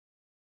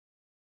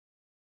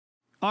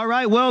All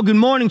right, well, good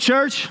morning,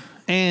 church,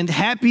 and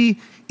happy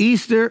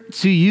Easter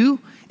to you.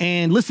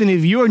 And listen,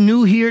 if you're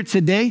new here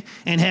today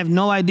and have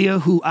no idea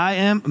who I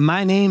am,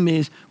 my name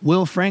is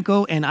Will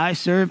Franco, and I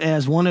serve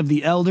as one of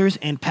the elders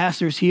and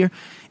pastors here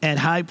at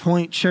High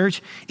Point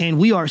Church. And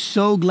we are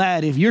so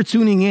glad, if you're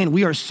tuning in,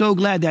 we are so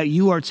glad that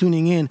you are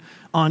tuning in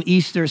on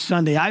Easter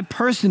Sunday. I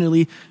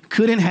personally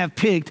couldn't have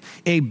picked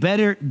a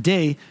better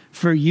day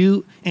for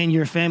you and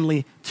your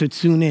family to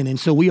tune in. And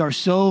so we are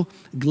so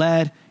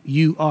glad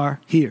you are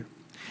here.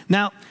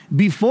 Now,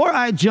 before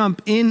I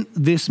jump in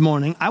this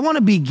morning, I want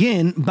to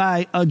begin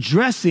by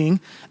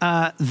addressing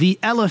the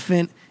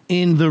elephant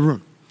in the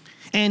room.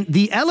 And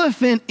the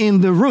elephant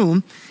in the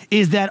room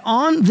is that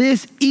on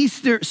this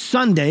Easter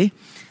Sunday,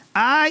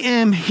 I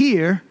am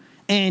here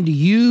and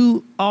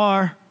you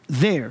are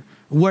there,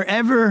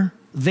 wherever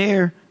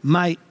there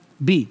might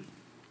be.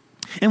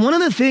 And one of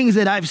the things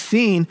that I've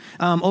seen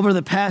over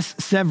the past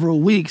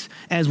several weeks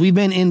as we've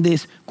been in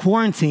this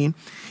quarantine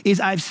is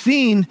I've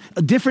seen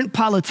different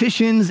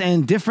politicians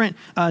and different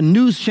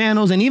news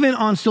channels, and even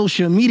on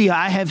social media,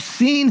 I have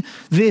seen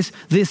this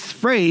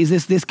phrase,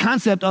 this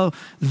concept of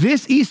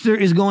this Easter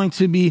is going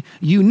to be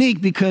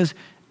unique because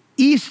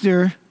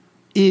Easter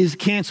is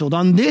canceled.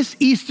 On this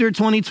Easter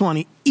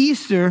 2020,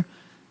 Easter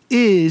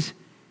is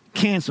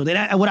canceled.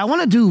 And what I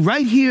want to do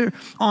right here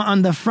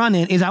on the front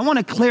end is I want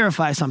to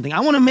clarify something. I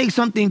want to make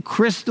something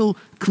crystal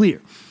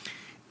clear.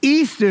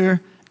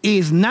 Easter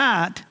is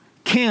not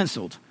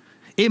canceled.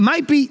 It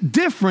might be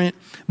different,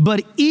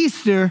 but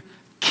Easter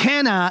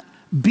cannot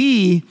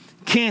be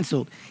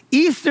canceled.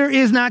 Easter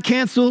is not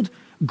canceled.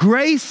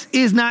 Grace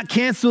is not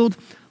canceled.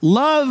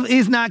 Love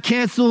is not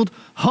canceled.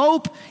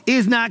 Hope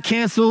is not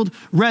canceled.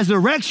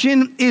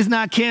 Resurrection is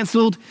not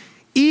canceled.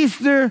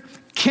 Easter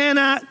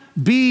cannot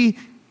be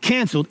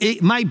canceled.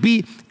 It might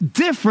be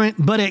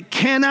different, but it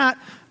cannot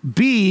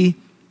be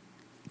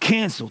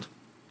canceled.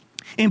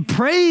 And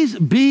praise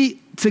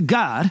be to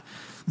God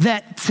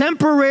that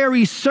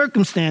temporary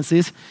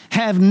circumstances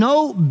have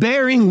no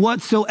bearing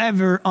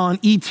whatsoever on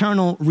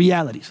eternal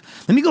realities.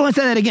 Let me go and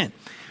say that again.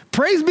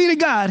 Praise be to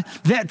God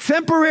that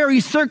temporary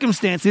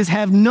circumstances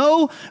have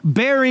no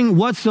bearing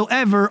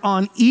whatsoever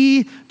on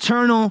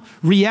eternal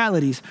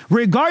realities.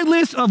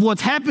 Regardless of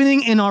what's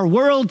happening in our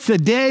world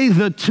today,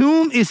 the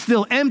tomb is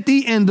still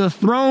empty and the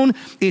throne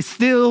is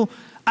still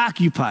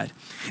occupied.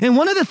 And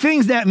one of the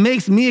things that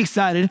makes me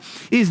excited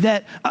is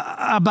that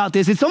about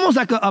this, it's almost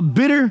like a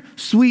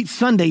bittersweet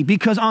Sunday,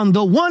 because on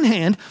the one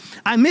hand,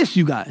 I miss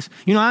you guys.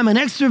 You know, I'm an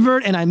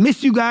extrovert and I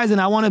miss you guys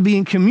and I want to be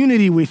in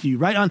community with you,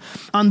 right?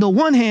 On the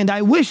one hand,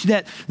 I wish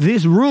that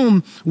this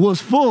room was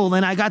full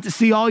and I got to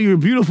see all your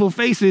beautiful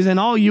faces and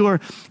all your,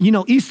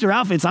 Easter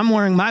outfits. I'm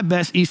wearing my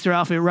best Easter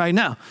outfit right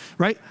now,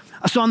 right?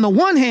 So on the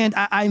one hand,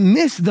 I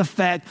miss the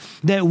fact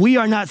that we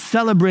are not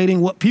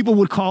celebrating what people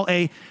would call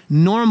a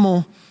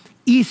normal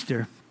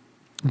Easter.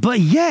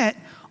 But yet,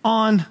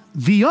 on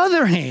the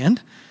other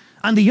hand,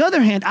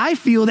 I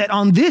feel that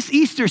on this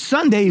Easter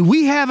Sunday,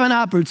 we have an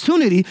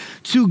opportunity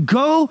to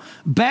go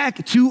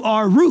back to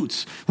our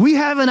roots. We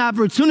have an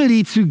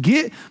opportunity to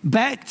get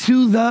back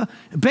to the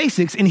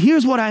basics. And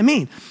here's what I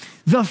mean.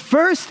 The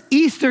first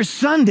Easter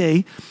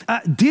Sunday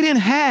didn't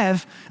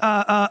have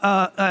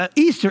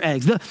Easter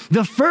eggs.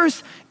 The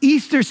first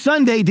Easter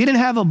Sunday didn't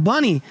have a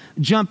bunny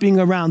jumping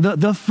around.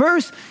 The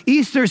first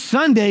Easter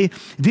Sunday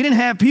didn't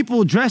have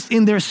people dressed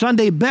in their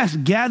Sunday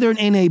best gathered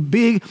in a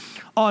big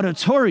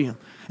auditorium.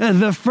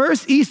 The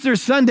first Easter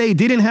Sunday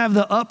didn't have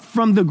the Up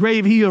From the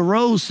Grave He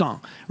Arose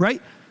song,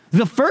 right?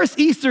 The first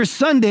Easter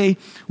Sunday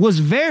was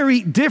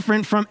very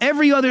different from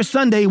every other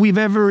Sunday we've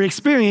ever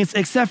experienced,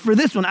 except for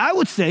this one. I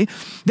would say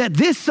that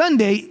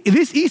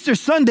this Easter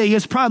Sunday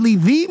is probably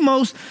the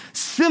most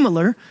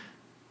similar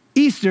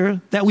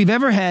Easter that we've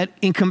ever had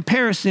in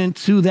comparison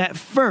to that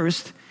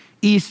first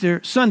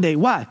Easter Sunday.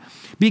 Why?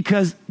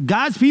 Because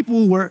God's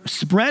people were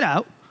spread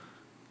out.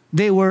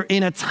 They were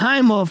in a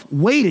time of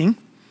waiting.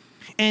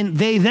 And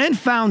they then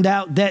found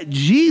out that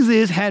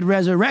Jesus had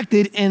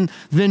resurrected, and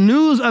the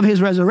news of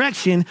his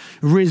resurrection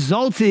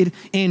resulted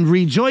in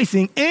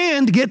rejoicing.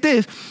 And get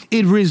this,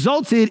 it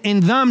resulted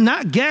in them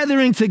not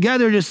gathering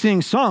together to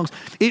sing songs.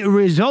 It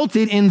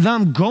resulted in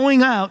them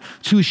going out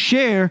to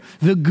share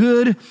the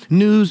good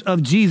news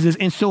of Jesus.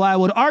 And so I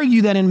would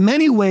argue that in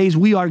many ways,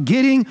 we are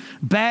getting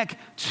back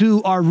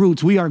to our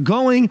roots. We are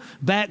going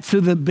back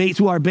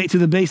to our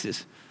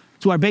basics.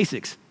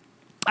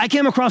 I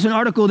came across an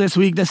article this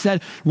week that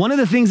said one of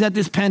the things that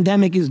this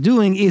pandemic is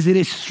doing is it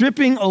is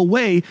stripping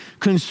away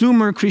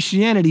consumer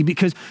Christianity,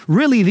 because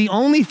really the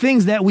only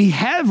things that we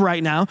have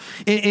right now,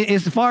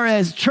 as far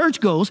as church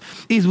goes,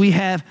 is we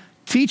have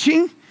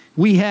teaching,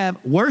 we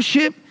have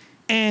worship,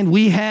 and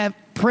we have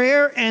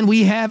prayer, and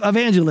we have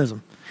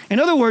evangelism. In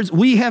other words,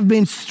 we have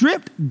been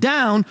stripped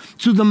down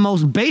to the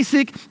most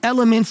basic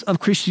elements of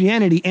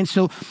Christianity. And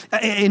so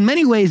in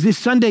many ways, this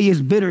Sunday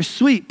is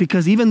bittersweet,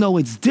 because even though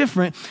it's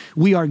different,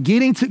 we are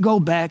getting to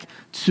go back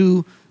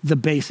to the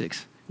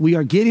basics. We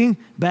are getting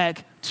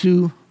back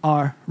to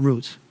our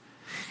roots.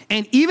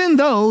 And even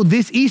though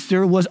this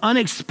Easter was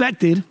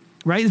unexpected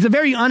right? It's a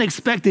very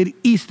unexpected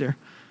Easter.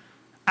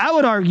 I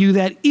would argue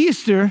that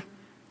Easter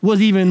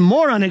was even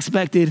more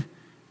unexpected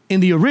in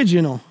the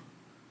original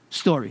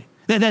story.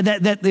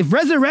 That if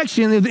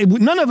resurrection,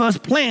 none of us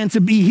plan to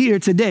be here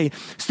today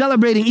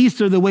celebrating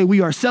Easter the way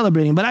we are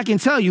celebrating. But I can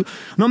tell you,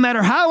 no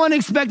matter how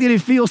unexpected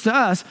it feels to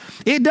us,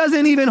 it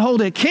doesn't even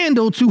hold a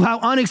candle to how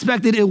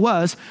unexpected it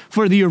was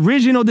for the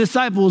original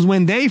disciples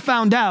when they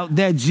found out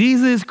that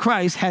Jesus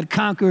Christ had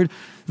conquered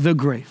the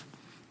grave.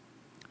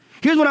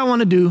 Here's what I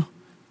want to do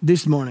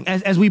this morning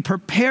as we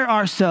prepare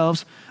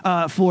ourselves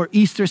for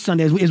Easter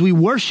Sunday, as we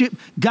worship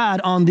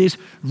God on this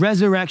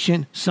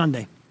Resurrection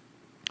Sunday.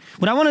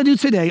 What I want to do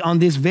today on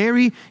this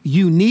very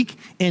unique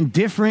and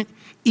different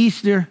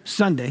Easter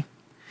Sunday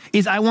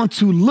is I want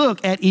to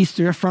look at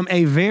Easter from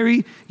a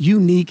very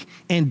unique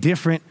and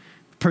different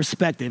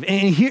perspective.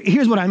 And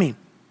here's what I mean.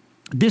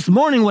 This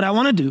morning, what I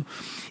want to do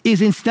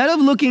is instead of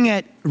looking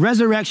at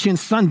Resurrection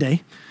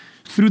Sunday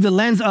through the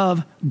lens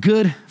of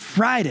Good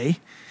Friday,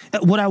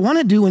 what I want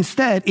to do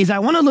instead is I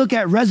want to look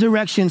at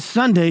Resurrection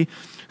Sunday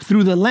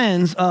through the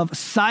lens of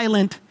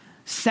Silent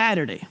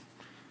Saturday.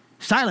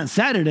 Silent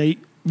Saturday,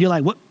 you're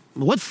like,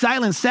 what's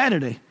Silent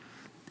Saturday?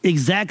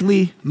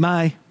 Exactly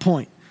my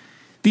point.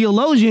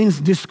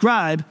 Theologians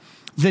describe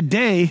the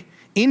day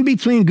in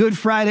between Good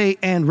Friday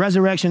and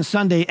Resurrection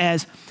Sunday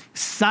as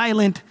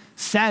Silent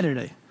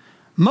Saturday.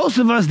 Most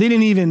of us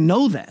didn't even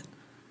know that.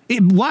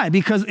 Why?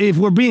 Because if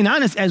we're being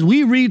honest, as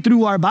we read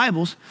through our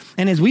Bibles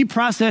and as we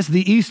process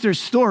the Easter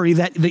story,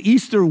 that the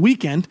Easter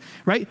weekend,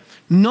 right?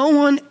 No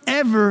one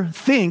ever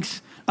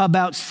thinks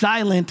about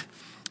Silent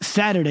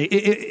Saturday.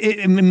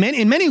 In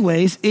many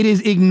ways, it is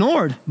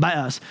ignored by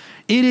us.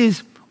 It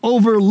is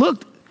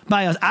overlooked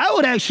by us. I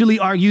would actually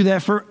argue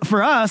that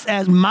for us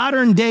as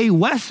modern day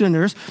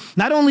Westerners,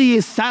 not only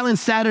is Silent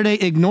Saturday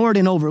ignored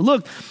and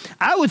overlooked,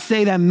 I would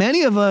say that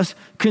many of us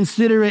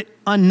consider it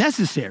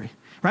unnecessary.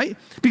 Right?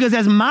 Because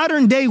as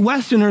modern day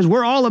Westerners,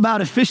 we're all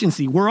about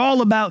efficiency. We're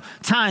all about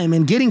time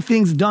and getting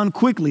things done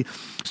quickly.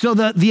 So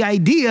the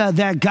idea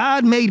that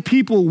God made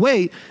people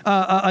wait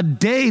a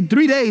day,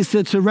 3 days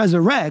to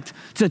resurrect,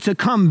 to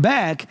come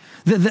back,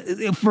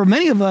 for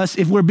many of us,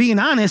 if we're being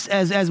honest,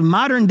 as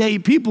modern day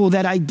people,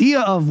 that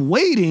idea of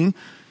waiting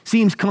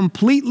seems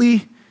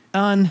completely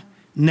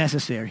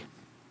unnecessary.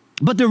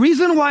 But the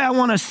reason why I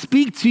want to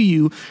speak to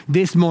you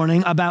this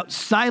morning about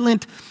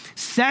Silent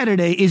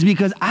Saturday is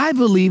because I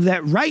believe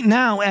that right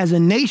now as a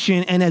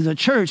nation and as a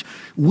church,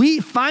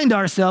 we find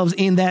ourselves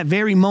in that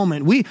very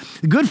moment.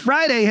 Good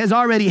Friday has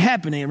already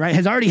happened, right?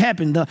 Has already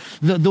happened. The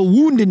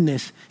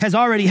woundedness has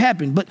already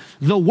happened, but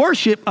the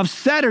worship of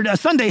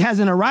Sunday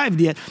hasn't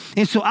arrived yet.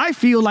 And so I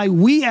feel like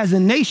we as a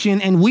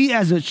nation and we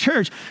as a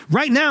church,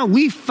 right now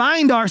we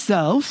find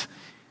ourselves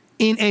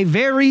in a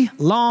very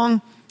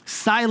long,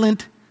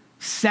 silent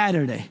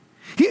Saturday.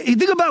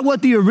 Think about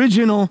what the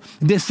original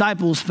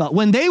disciples felt.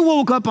 When they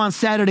woke up on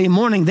Saturday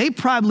morning, they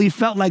probably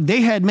felt like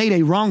they had made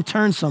a wrong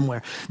turn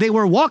somewhere. They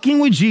were walking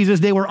with Jesus.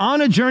 They were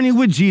on a journey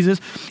with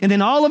Jesus. And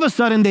then all of a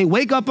sudden they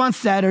wake up on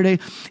Saturday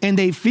and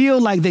they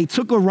feel like they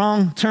took a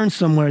wrong turn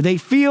somewhere. They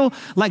feel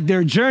like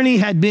their journey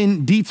had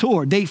been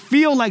detoured. They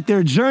feel like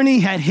their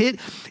journey had hit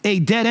a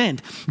dead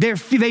end.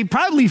 They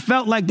probably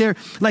felt like their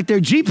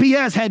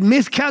GPS had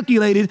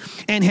miscalculated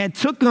and had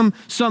took them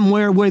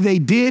somewhere where they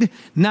did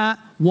not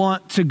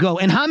want to go.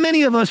 And how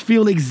many of us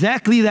feel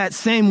exactly that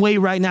same way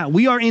right now?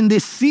 We are in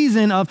this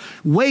season of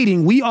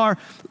waiting. We are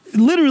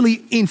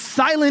literally in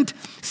Silent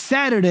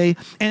Saturday,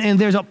 and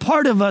there's a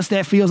part of us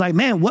that feels like,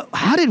 man,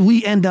 how did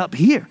we end up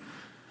here?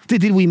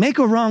 Did we make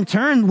a wrong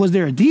turn? Was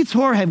there a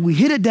detour? Have we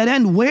hit a dead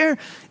end? Where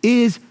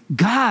is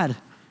God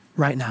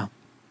right now?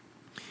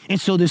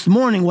 And so this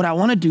morning, what I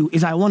want to do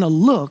is I want to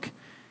look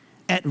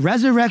at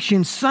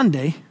Resurrection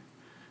Sunday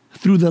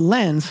through the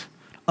lens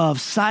of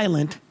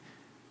Silent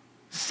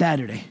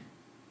Saturday.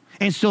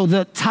 And so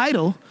the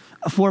title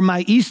for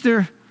my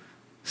Easter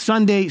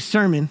Sunday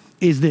sermon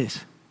is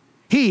this: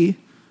 He,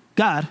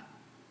 God,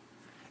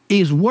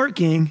 is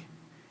working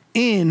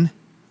in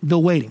the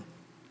waiting.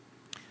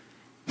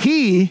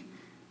 He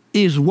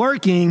is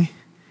working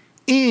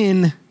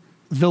in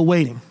the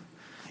waiting.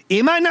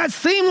 It might not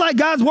seem like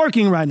God's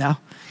working right now.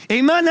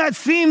 It might not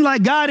seem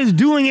like God is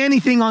doing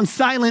anything on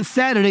Silent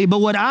Saturday, but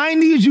what I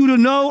need you to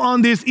know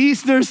on this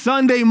Easter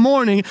Sunday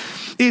morning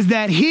is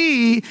that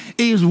He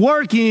is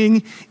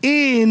working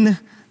in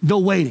the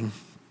waiting.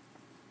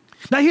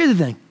 Now, here's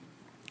the thing.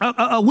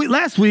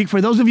 Last week,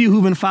 for those of you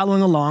who've been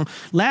following along,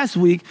 last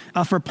week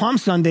for Palm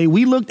Sunday,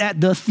 we looked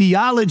at the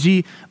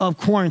theology of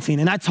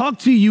quarantine. And I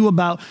talked to you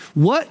about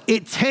what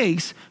it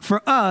takes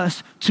for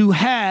us to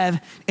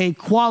have a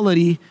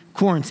quality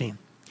quarantine.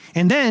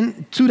 And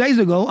then 2 days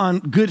ago on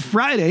Good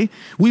Friday,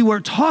 we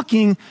were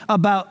talking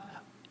about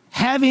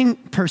having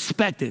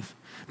perspective,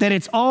 that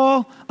it's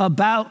all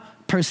about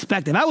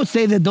perspective. I would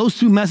say that those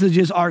two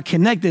messages are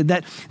connected,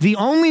 that the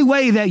only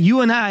way that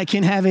you and I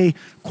can have a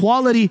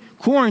quality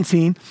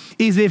quarantine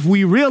is if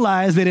we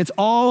realize that it's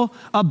all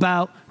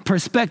about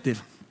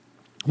perspective.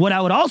 What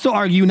I would also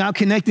argue, now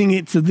connecting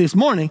it to this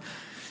morning,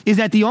 is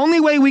that the only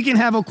way we can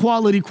have a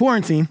quality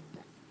quarantine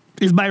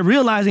is by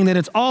realizing that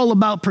it's all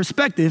about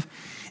perspective.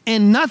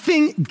 And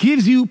nothing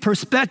gives you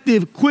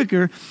perspective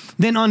quicker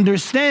than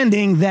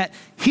understanding that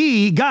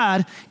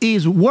God,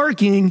 is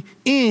working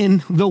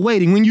in the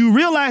waiting. When you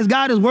realize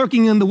God is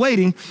working in the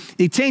waiting,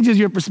 it changes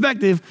your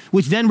perspective,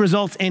 which then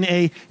results in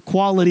a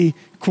quality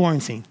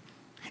quarantine.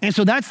 And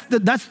so that's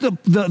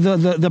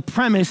the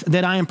premise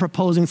that I am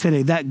proposing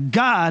today, that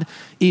God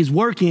is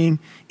working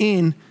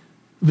in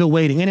the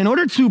waiting. And in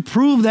order to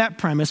prove that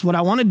premise, what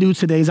I want to do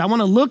today is I want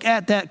to look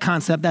at that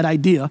concept, that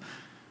idea,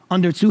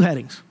 under two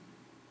headings.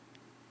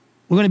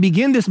 We're going to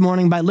begin this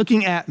morning by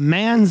looking at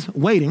man's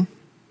waiting,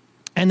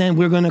 and then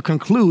we're going to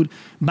conclude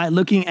by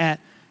looking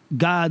at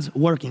God's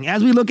working.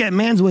 As we look at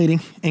man's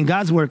waiting and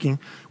God's working,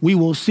 we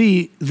will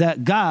see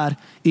that God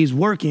is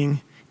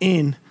working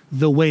in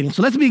the waiting.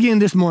 So let's begin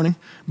this morning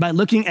by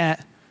looking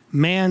at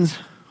man's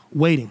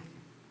waiting.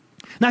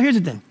 Now, here's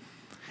the thing.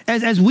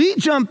 As we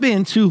jump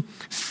into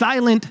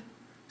Silent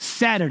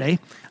Saturday,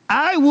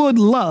 I would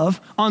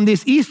love on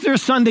this Easter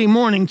Sunday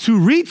morning to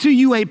read to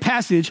you a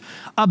passage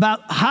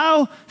about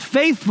how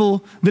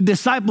faithful the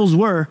disciples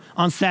were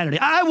on Saturday.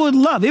 I would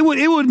love, it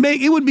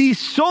would be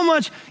so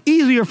much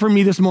easier for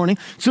me this morning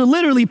to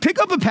literally pick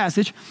up a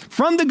passage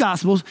from the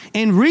Gospels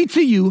and read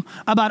to you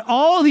about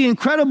all the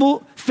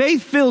incredible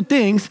faith-filled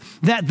things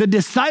that the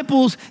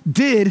disciples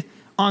did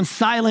on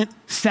Silent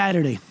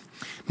Saturday.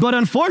 But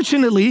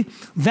unfortunately,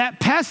 that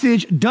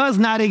passage does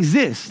not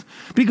exist,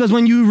 because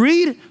when you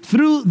read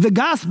through the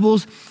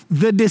Gospels,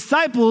 the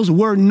disciples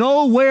were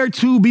nowhere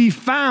to be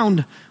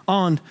found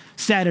on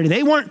Saturday.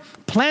 They weren't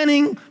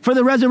planning for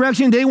the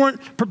resurrection. They weren't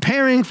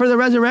preparing for the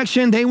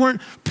resurrection. They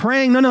weren't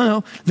praying.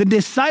 No. The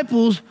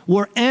disciples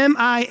were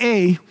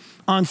MIA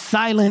on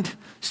Silent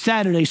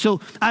Saturday. So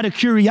out of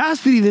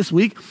curiosity this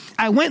week,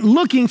 I went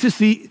looking to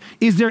see,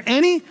 is there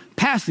any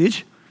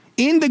passage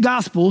in the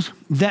Gospels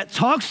that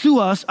talks to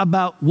us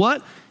about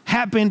what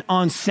happened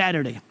on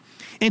Saturday?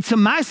 And to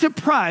my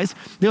surprise,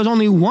 there was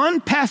only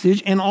one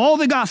passage in all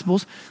the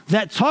Gospels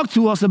that talked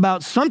to us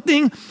about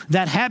something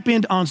that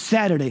happened on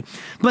Saturday.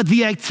 But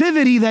the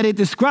activity that it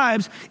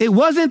describes, it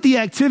wasn't the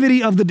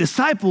activity of the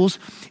disciples,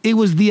 it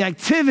was the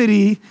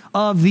activity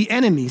of the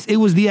enemies. It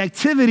was the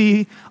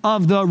activity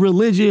of the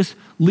religious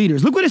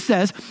leaders. Look what it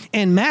says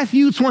in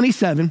Matthew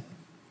 27,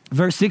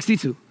 verse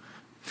 62.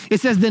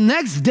 It says, the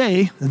next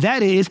day,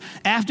 that is,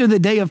 after the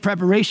day of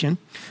preparation,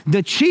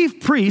 the chief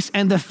priests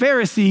and the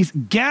Pharisees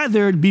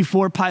gathered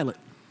before Pilate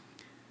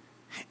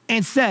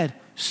and said,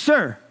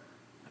 Sir,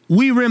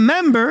 we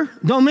remember,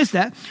 don't miss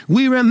that,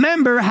 we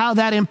remember how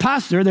that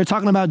imposter, they're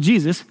talking about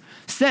Jesus,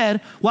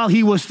 said while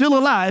he was still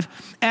alive,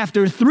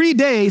 after 3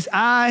 days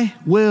I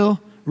will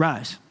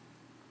rise.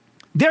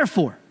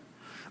 Therefore,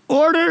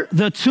 order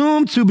the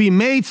tomb to be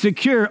made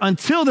secure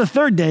until the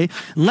third day,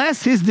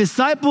 lest his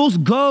disciples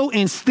go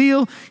and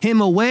steal him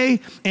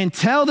away and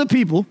tell the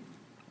people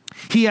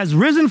he has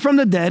risen from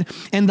the dead,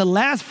 and the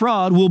last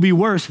fraud will be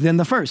worse than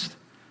the first.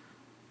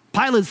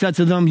 Pilate said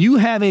to them, you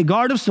have a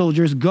guard of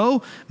soldiers.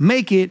 Go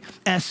make it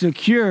as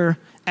secure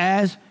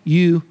as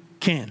you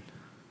can.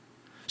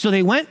 So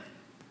they went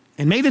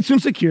and made the tomb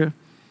secure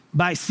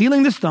by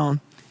sealing the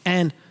stone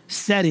and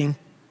setting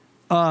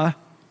a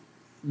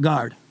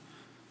guard.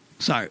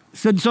 Sorry.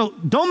 So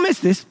don't miss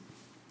this.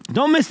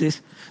 Don't miss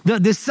this.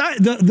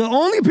 The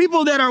only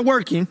people that are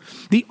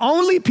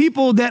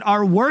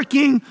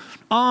working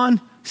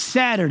on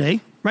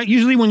Saturday, right?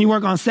 Usually when you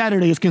work on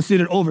Saturday, it's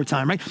considered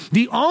overtime, right?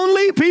 The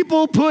only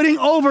people putting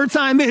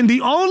overtime in,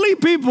 the only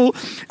people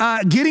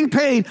getting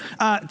paid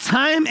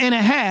time and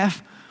a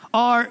half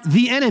are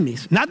the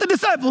enemies, not the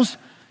disciples.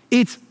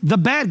 It's the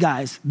bad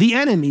guys, the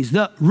enemies,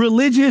 the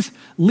religious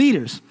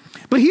leaders.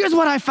 But here's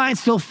what I find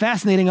so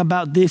fascinating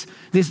about this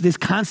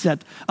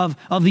concept of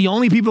the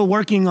only people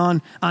working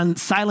on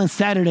Silent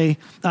Saturday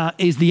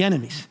is the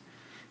enemies.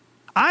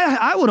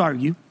 I would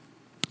argue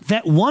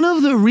that one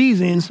of the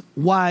reasons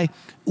why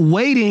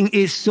waiting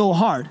is so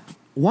hard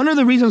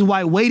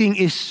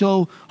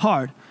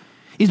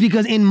is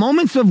because in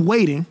moments of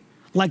waiting,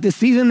 like the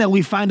season that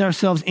we find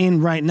ourselves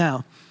in right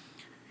now,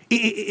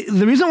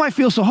 the reason why I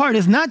feel so hard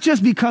is not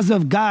just because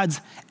of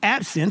God's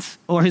absence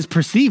or his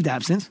perceived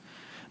absence,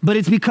 but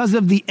it's because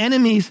of the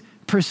enemy's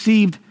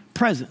perceived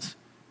presence.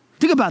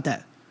 Think about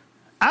that.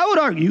 I would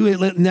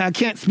argue, now I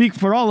can't speak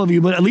for all of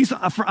you, but at least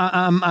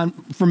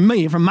from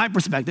me, from my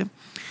perspective,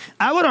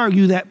 I would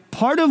argue that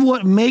part of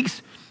what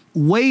makes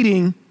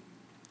waiting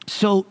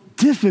so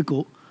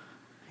difficult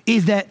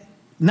is that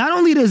not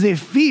only does it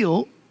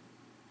feel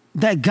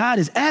that God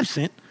is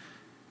absent,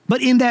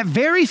 but in that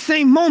very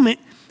same moment,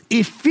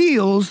 it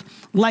feels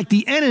like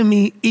the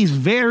enemy is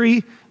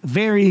very,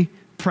 very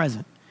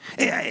present.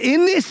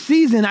 In this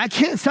season, I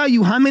can't tell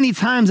you how many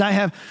times I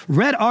have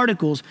read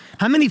articles,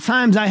 how many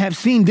times I have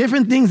seen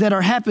different things that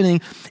are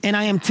happening, and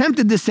I am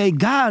tempted to say,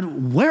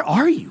 God, where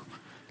are you?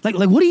 Like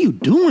what are you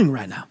doing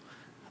right now?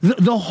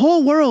 The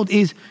whole world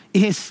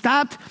has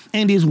stopped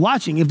and is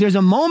watching. If there's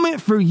a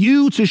moment for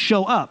you to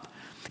show up,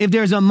 if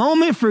there's a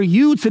moment for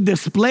you to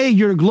display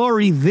your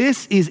glory,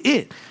 this is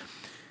it.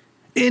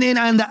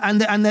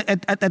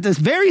 At this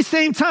very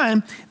same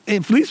time,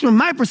 at least from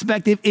my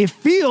perspective, it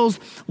feels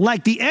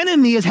like the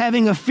enemy is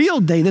having a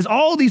field day. There's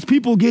all these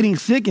people getting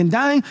sick and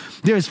dying.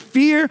 There's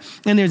fear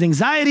and there's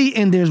anxiety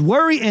and there's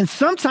worry. And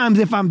sometimes,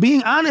 if I'm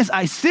being honest,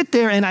 I sit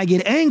there and I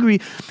get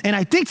angry and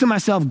I think to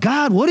myself,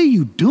 God, what are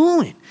you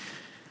doing?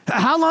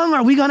 How long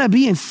are we going to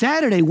be in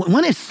Saturday?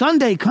 When is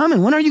Sunday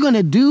coming? When are you going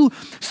to do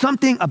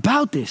something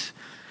about this,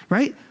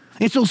 right?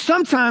 And so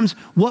sometimes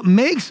what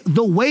makes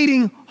the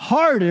waiting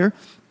harder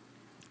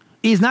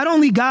is not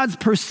only God's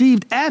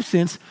perceived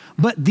absence,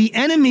 but the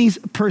enemy's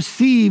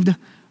perceived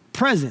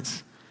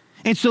presence.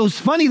 And so it's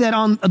funny that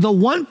on the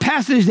one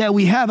passage that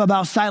we have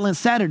about Silent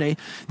Saturday,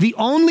 the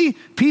only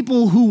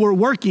people who were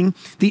working,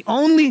 the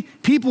only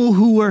people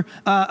who were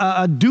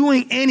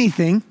doing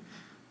anything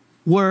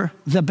were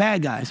the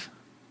bad guys.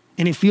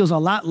 And it feels a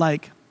lot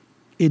like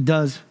it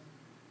does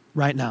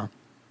right now.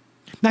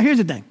 Now, here's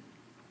the thing.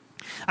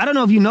 I don't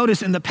know if you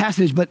noticed in the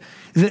passage, but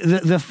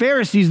the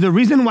Pharisees, the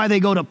reason why they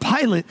go to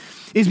Pilate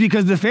is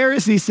because the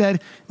Pharisees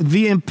said,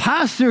 the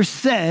imposter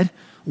said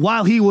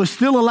while he was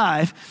still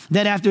alive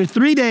that after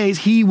 3 days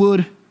he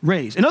would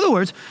raise. In other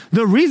words,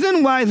 the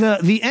reason why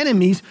the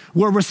enemies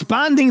were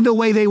responding the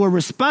way they were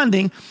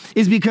responding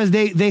is because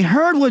they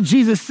heard what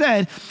Jesus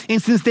said.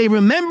 And since they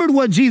remembered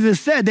what Jesus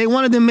said, they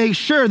wanted to make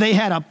sure they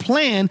had a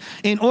plan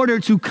in order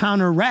to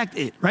counteract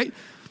it, right?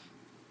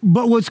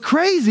 But what's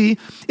crazy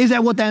is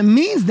that what that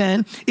means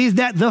then is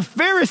that the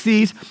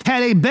Pharisees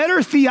had a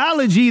better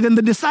theology than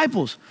the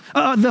disciples.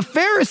 The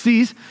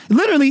Pharisees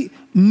literally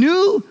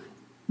knew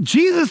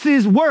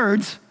Jesus's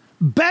words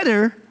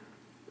better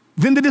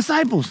than the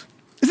disciples.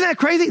 Isn't that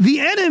crazy? The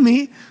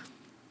enemy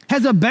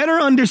has a better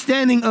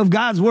understanding of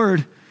God's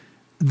word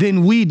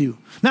than we do.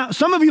 Now,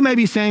 some of you may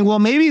be saying, well,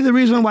 maybe the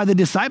reason why the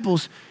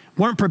disciples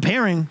weren't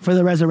preparing for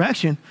the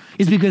resurrection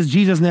is because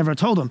Jesus never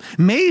told them.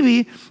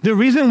 Maybe the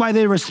reason why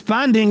they're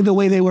responding the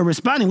way they were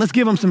responding, let's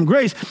give them some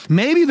grace.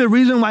 Maybe the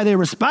reason why they're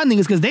responding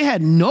is because they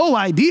had no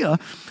idea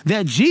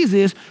that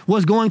Jesus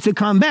was going to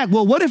come back.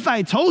 Well, what if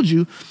I told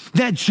you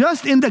that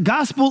just in the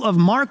Gospel of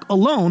Mark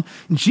alone,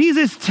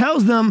 Jesus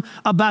tells them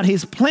about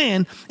his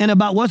plan and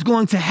about what's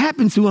going to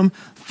happen to him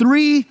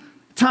 3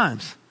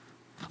 times.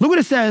 Look what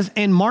it says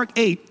in Mark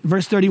 8,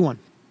 verse 31.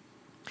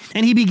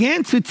 And he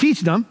began to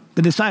teach them,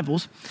 the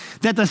disciples,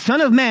 that the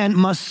Son of Man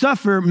must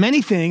suffer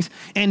many things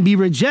and be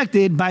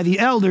rejected by the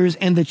elders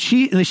and the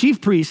chief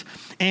priests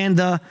and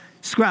the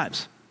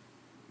scribes,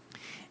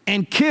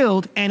 and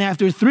killed, and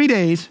after 3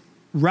 days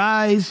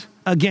rise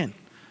again.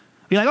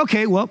 You're like,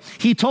 okay, well,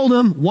 he told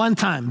them one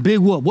time, big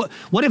whoop.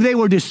 What if they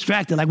were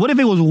distracted? Like, what if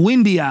it was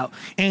windy out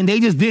and they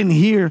just didn't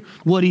hear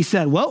what he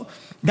said? Well,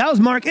 that was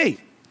Mark 8.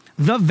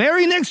 The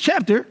very next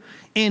chapter,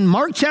 in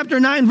Mark chapter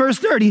 9, verse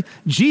 30,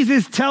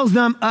 Jesus tells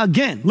them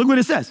again. Look what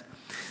it says.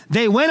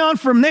 They went on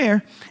from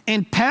there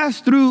and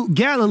passed through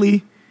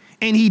Galilee,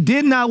 and he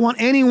did not want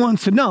anyone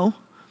to know,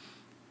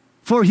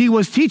 for he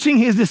was teaching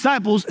his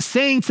disciples,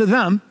 saying to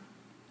them,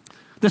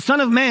 the Son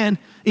of Man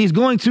is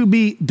going to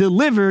be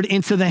delivered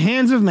into the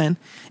hands of men,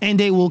 and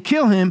they will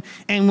kill him,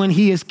 and when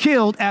he is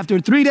killed,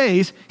 after 3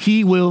 days,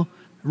 he will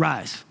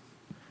rise.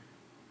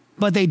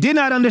 But they did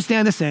not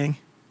understand the saying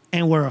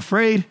and were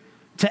afraid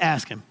to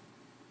ask him.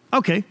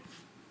 Okay,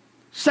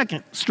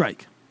 second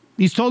strike.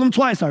 He's told them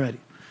twice already.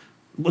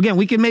 Again,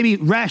 we can maybe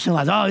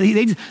rationalize. Oh,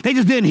 they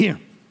just didn't hear.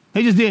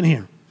 They just didn't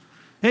hear.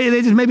 Hey,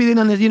 they just maybe didn't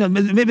understand.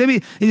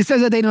 Maybe it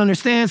says that they didn't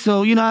understand.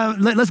 So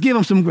let's give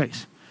them some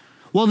grace.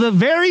 Well, the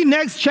very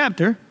next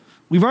chapter,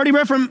 we've already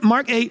read from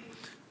Mark 8,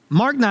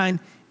 Mark 9,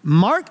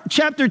 Mark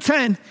chapter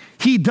 10,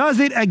 he does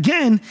it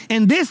again,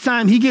 and this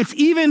time he gets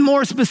even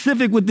more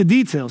specific with the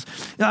details.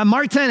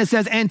 Mark 10, it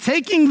says, and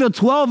taking the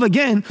 12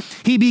 again,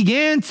 he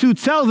began to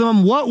tell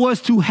them what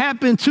was to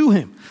happen to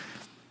him,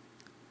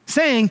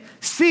 saying,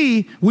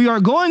 see, we are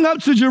going up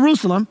to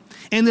Jerusalem,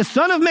 and the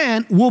Son of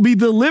Man will be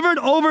delivered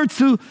over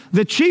to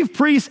the chief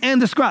priests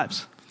and the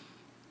scribes,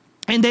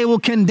 and they will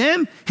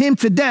condemn him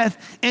to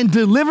death and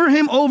deliver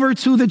him over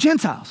to the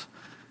Gentiles,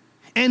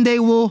 and they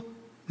will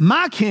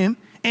mock him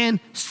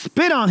and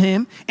spit on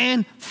him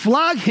and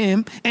flog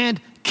him and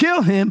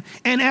kill him.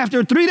 And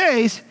after 3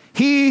 days,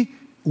 he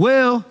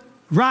will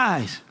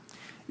rise.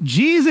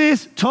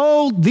 Jesus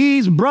told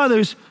these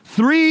brothers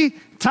 3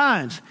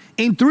 times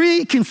in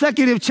 3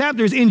 consecutive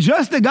chapters in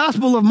just the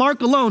Gospel of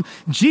Mark alone.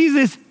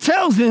 Jesus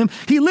tells him,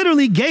 he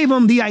literally gave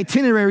them the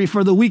itinerary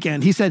for the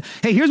weekend. He said,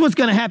 hey, here's what's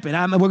going to happen.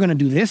 We're going to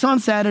do this on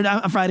Saturday.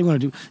 On Friday, we're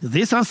going to do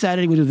this on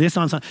Saturday. We'll do this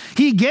on Sunday.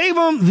 He gave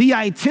them the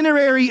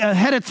itinerary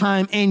ahead of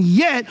time. And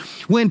yet,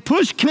 when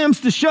push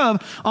comes to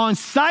shove on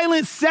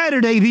Silent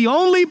Saturday, the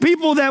only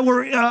people that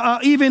were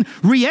even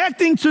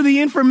reacting to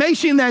the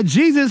information that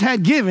Jesus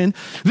had given,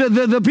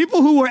 the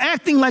people who were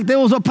acting like there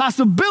was a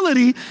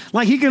possibility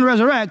like he can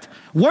resurrect,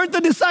 weren't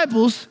the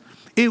disciples,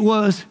 it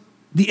was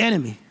the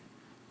enemy.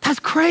 That's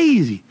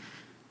crazy.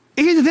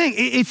 And here's the thing,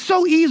 it's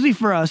so easy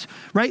for us,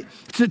 right,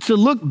 to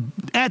look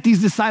at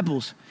these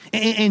disciples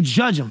and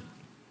judge them,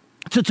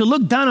 to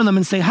look down on them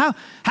and say, how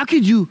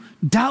could you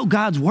doubt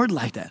God's word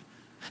like that?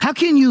 How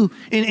can you,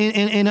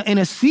 in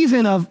a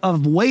season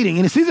of waiting,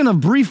 in a season of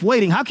brief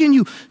waiting, how can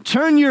you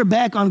turn your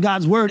back on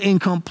God's word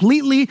and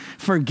completely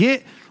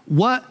forget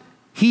what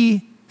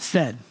he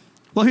said?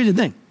 Well, here's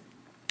the thing.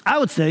 I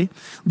would say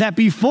that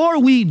before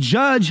we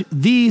judge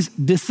these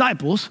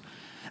disciples,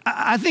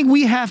 I think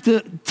we have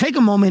to take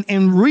a moment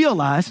and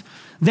realize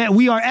that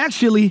we are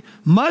actually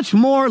much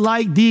more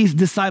like these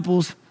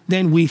disciples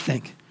than we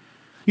think.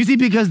 You see,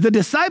 because the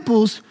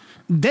disciples,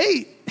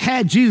 they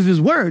had Jesus'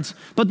 words,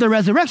 but the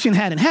resurrection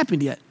hadn't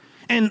happened yet.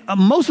 And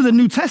most of the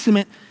New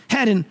Testament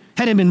hadn't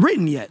been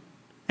written yet.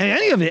 And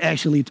any of it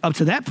actually up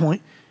to that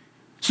point.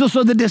 So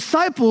the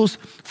disciples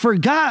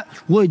forgot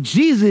what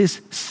Jesus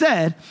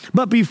said,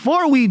 but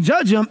before we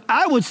judge them,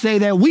 I would say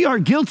that we are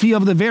guilty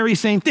of the very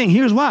same thing.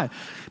 Here's why.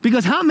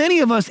 Because how many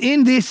of us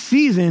in this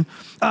season,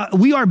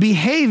 we are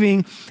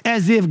behaving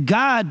as if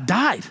God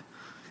died?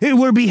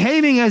 We're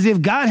behaving as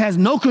if God has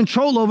no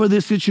control over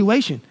this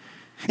situation.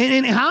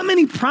 And how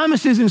many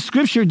promises in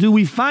scripture do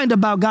we find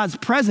about God's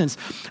presence,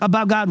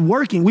 about God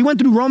working? We went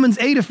through Romans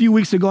 8 a few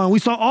weeks ago, and we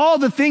saw all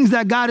the things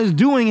that God is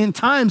doing in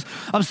times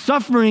of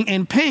suffering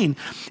and pain.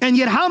 And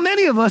yet how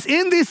many of us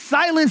in this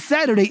silent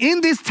Saturday,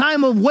 in this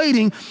time of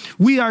waiting,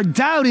 we are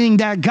doubting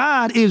that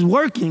God is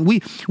working.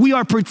 We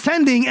are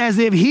pretending as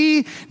if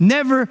he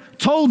never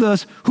told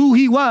us who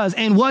he was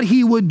and what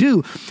he would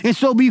do. And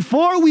so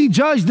before we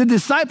judge the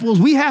disciples,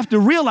 we have to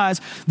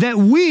realize that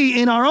we,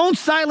 in our own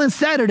silent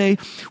Saturday,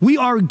 we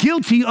are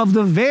guilty of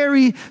the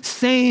very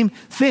same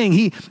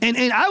thing. And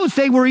I would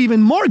say we're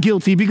even more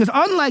guilty because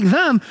unlike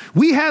them,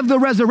 we have the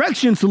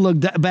resurrection to look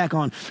back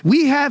on.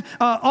 We have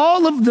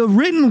all of the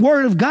written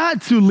word of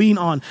God to lean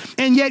on.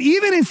 And yet,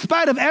 even in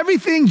spite of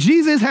everything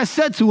Jesus has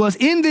said to us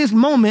in this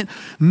moment,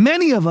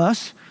 many of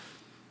us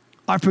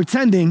are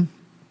pretending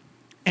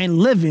and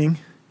living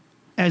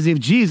as if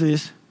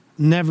Jesus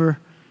never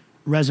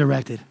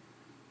resurrected.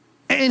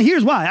 And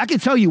here's why. I can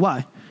tell you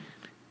why.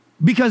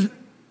 Because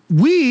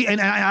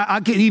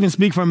I can even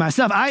speak for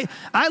myself. I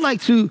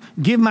like to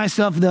give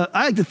myself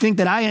I like to think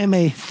that I am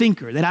a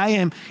thinker, that I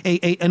am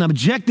an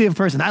objective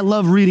person. I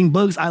love reading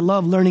books. I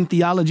love learning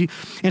theology.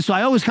 And so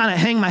I always kind of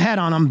hang my hat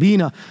on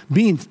being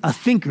a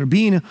thinker,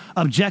 being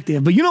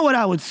objective. But you know what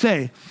I would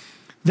say?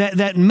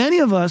 That many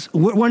of us,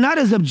 we're not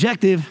as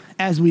objective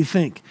as we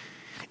think.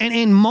 And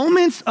in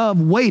moments of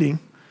waiting,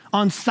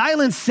 on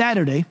Silent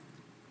Saturday,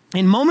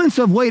 in moments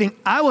of waiting,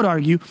 I would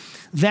argue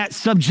that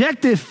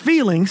subjective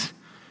feelings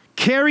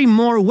carry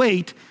more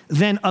weight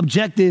than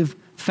objective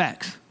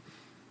facts.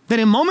 That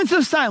in moments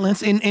of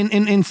silence,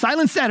 in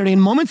Silent Saturday, in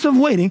moments of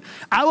waiting,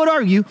 I would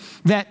argue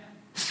that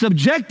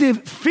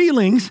subjective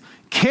feelings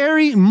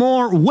carry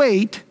more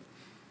weight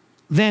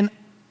than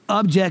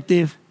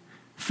objective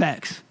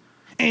facts.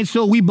 And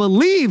so we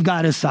believe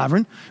God is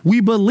sovereign.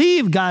 We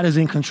believe God is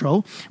in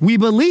control. We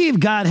believe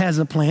God has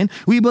a plan.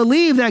 We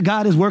believe that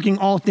God is working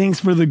all things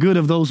for the good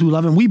of those who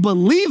love him. We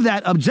believe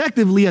that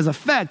objectively as a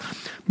fact,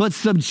 but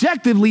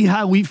subjectively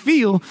how we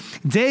feel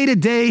day to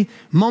day,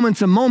 moment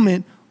to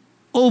moment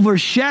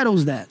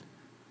overshadows that.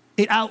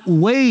 It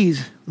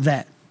outweighs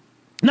that.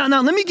 Now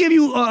let me give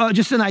you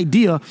just an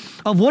idea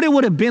of what it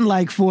would have been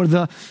like for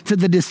the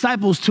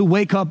disciples to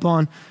wake up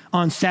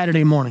on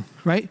Saturday morning,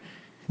 right?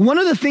 One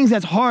of the things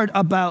that's hard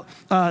about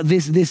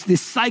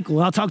this cycle,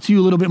 and I'll talk to you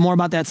a little bit more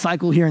about that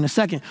cycle here in a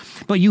second,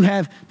 but you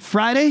have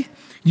Friday,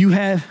 you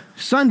have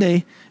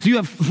Sunday. So you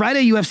have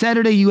Friday, you have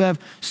Saturday, you have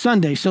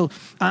Sunday. So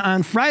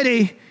on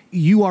Friday,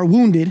 you are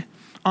wounded.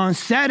 On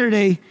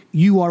Saturday,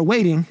 you are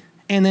waiting.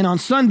 And then on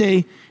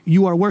Sunday,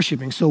 you are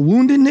worshiping. So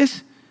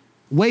woundedness,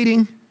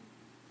 waiting,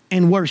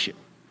 and worship.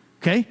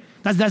 Okay?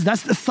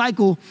 That's the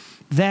cycle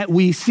that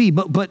we see.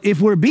 But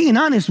if we're being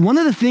honest, one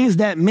of the things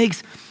that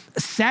makes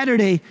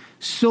Saturday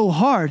so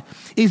hard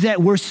is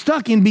that we're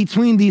stuck in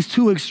between these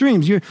two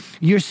extremes.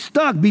 You're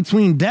stuck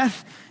between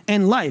death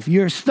and life.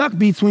 You're stuck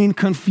between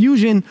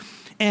confusion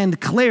and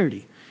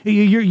clarity.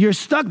 You're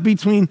stuck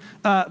between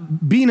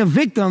being a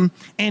victim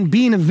and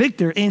being a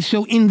victor. And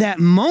so in that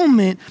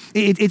moment,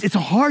 it's a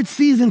hard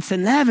season to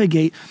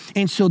navigate.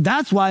 And so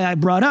that's why I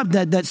brought up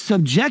that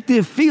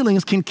subjective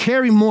feelings can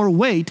carry more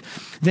weight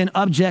than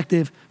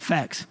objective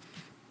facts,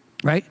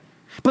 right?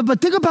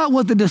 But think about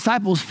what the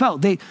disciples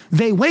felt.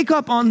 They wake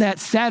up on that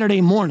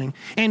Saturday morning,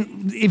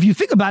 and if you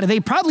think about it,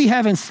 they probably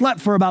haven't slept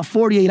for about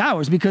 48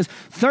 hours because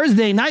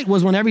Thursday night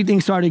was when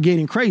everything started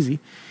getting crazy,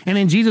 and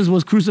then Jesus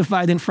was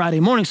crucified in Friday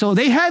morning. So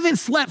they haven't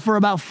slept for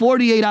about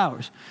 48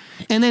 hours.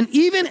 And then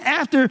even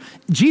after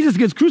Jesus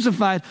gets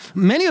crucified,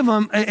 many of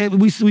them,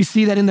 we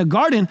see that in the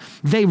garden,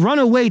 they run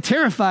away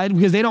terrified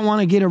because they don't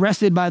want to get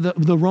arrested by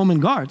the Roman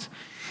guards.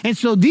 And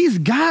so these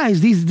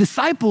guys, these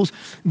disciples,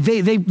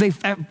 they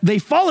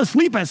fall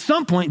asleep at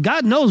some point.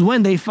 God knows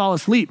when they fall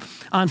asleep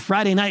on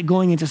Friday night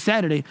going into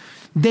Saturday.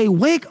 They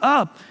wake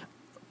up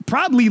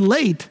probably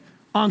late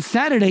on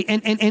Saturday.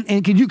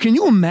 And can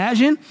you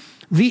imagine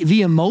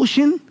the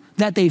emotion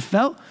that they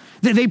felt?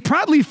 They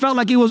probably felt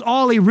like it was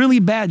all a really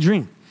bad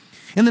dream.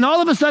 And then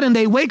all of a sudden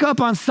they wake up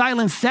on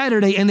Silent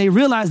Saturday and they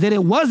realize that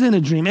it wasn't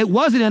a dream. It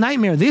wasn't a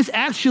nightmare. This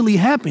actually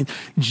happened.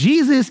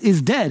 Jesus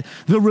is dead.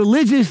 The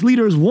religious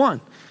leaders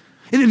won.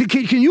 And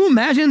can you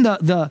imagine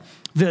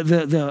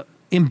the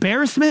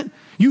embarrassment?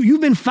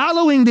 You've been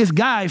following this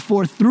guy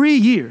for 3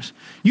 years.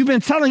 You've been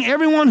telling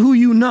everyone who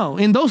you know.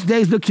 In those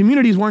days, the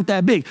communities weren't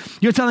that big.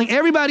 You're telling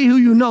everybody who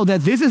you know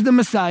that this is the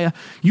Messiah.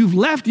 You've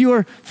left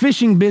your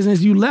fishing business.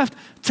 You left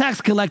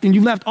tax collecting.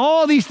 You left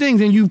all these things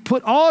and you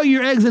put all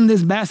your eggs in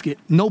this basket.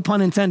 No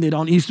pun intended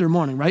on Easter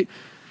morning, right?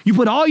 You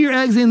put all your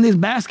eggs in this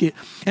basket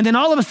and then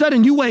all of a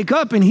sudden you wake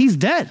up and he's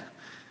dead.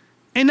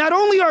 And not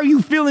only are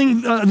you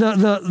feeling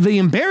the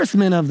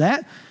embarrassment of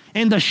that,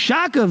 and the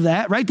shock of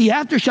that, right? The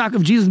aftershock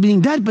of Jesus being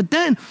dead. But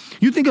then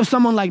you think of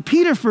someone like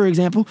Peter, for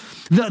example,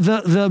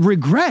 the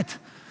regret,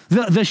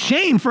 the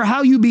shame for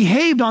how you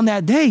behaved on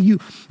that day. You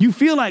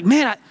feel like,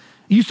 man,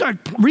 you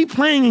start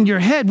replaying in your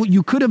head what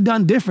you could have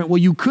done different, what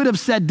you could have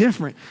said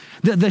different.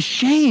 The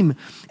shame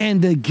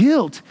and the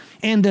guilt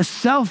and the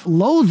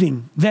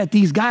self-loathing that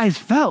these guys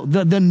felt,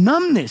 the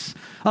numbness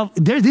of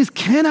this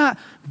cannot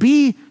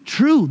be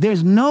true.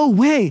 There's no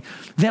way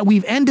that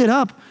we've ended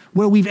up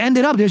where we've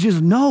ended up. There's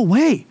just no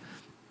way.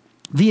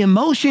 The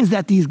emotions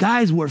that these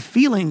guys were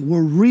feeling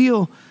were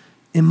real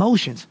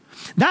emotions.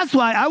 That's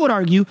why I would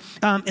argue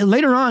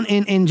later on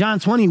in John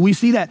 20, we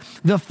see that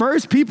the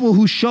first people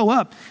who show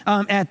up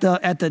at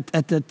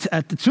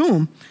the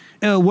tomb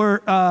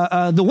were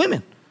the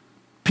women.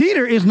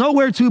 Peter is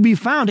nowhere to be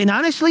found. And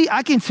honestly,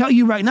 I can tell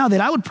you right now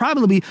that I would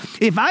probably be,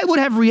 if I would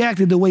have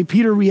reacted the way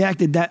Peter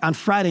reacted that on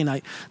Friday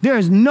night, there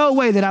is no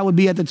way that I would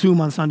be at the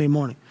tomb on Sunday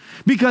morning.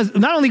 Because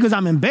not only because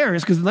I'm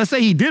embarrassed, because let's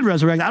say he did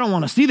resurrect, I don't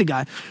want to see the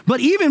guy. But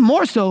even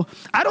more so,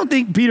 I don't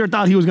think Peter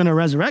thought he was going to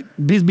resurrect.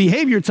 His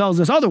behavior tells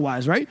us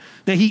otherwise, right?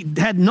 That he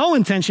had no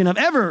intention of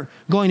ever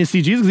going to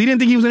see Jesus. He didn't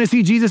think he was going to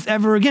see Jesus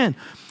ever again.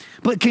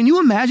 But can you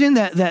imagine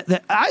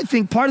that I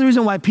think part of the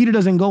reason why Peter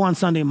doesn't go on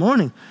Sunday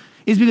morning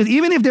is because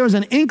even if there was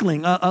an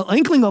inkling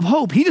of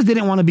hope, he just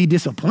didn't want to be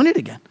disappointed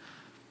again.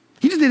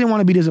 He just didn't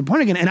want to be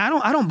disappointed again. And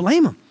I don't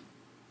blame him.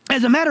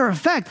 As a matter of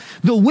fact,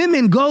 the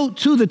women go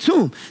to the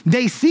tomb.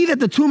 They see that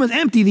the tomb is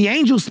empty. The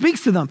angel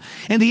speaks to them.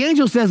 And the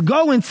angel says,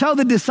 go and tell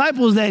the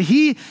disciples that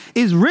he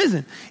is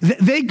risen.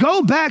 They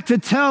go back to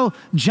tell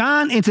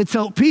John and to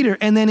tell Peter.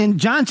 And then in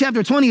John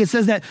chapter 20, it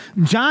says that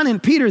John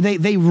and Peter,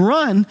 they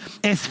run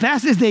as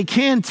fast as they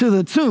can to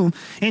the tomb.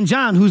 And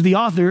John, who's the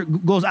author,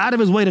 goes out of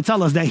his way to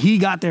tell us that he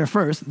got there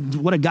first.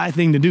 What a guy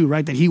thing to do,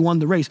 right? That he won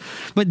the race.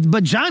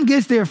 But John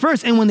gets there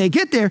first. And when they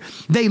get there,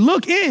 they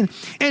look in.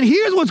 And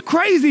here's what's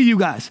crazy, you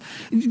guys.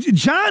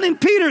 John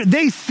and Peter,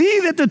 they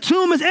see that the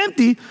tomb is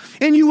empty,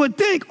 and you would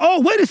think,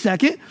 oh, wait a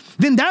second,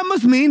 then that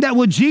must mean that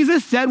what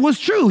Jesus said was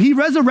true. He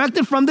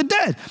resurrected from the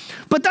dead.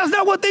 But that's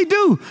not what they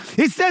do.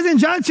 It says in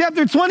John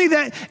chapter 20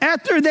 that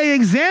after they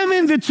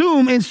examined the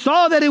tomb and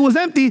saw that it was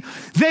empty,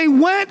 they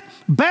went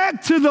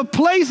back to the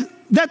place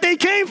that they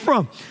came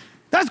from.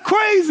 That's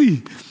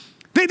crazy.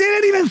 They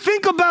didn't even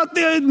think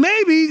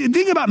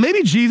about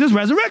maybe Jesus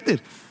resurrected.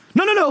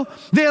 No.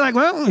 They're like,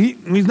 well,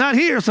 he's not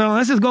here, so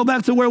let's just go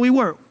back to where we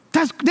were.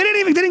 They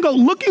didn't go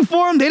looking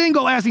for him. They didn't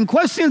go asking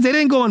questions. They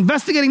didn't go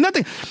investigating,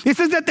 nothing. It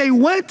says that they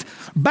went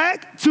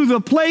back to the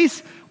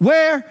place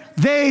where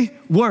they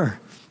were.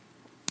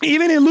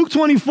 Even in Luke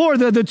 24,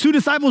 the two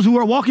disciples who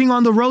are walking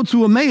on the road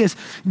to Emmaus,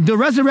 the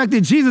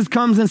resurrected Jesus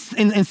comes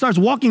and starts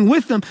walking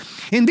with them.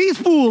 And these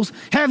fools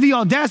have the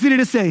audacity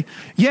to say,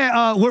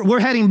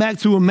 we're heading back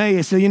to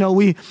Emmaus. So,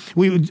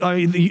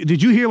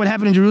 did you hear what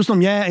happened in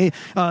Jerusalem? Yeah,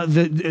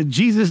 the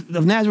Jesus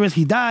of Nazareth,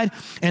 he died.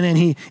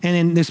 And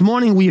then this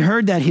morning we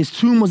heard that his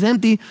tomb was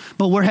empty,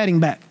 but we're heading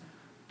back.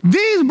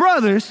 These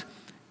brothers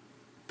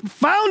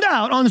found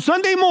out on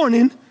Sunday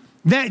morning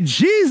that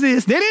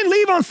Jesus, they didn't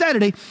leave on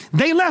Saturday,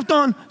 they left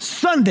on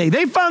Sunday.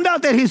 They found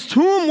out that his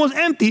tomb was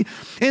empty,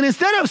 and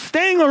instead of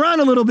staying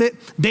around a little bit,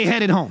 they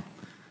headed home.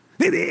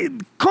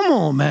 Come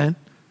on, man.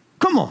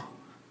 Come on.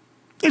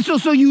 And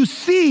so you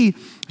see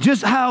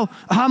just how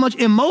much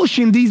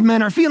emotion these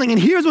men are feeling. And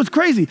here's what's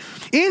crazy.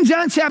 In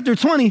John chapter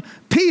 20,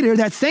 Peter,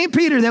 that same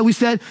Peter that we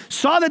said,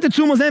 saw that the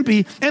tomb was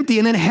empty, and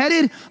then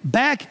headed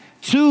back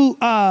to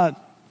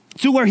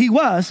where he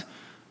was.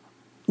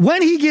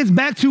 When he gets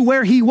back to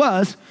where he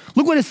was,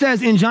 look what it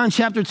says in John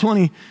chapter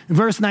 20,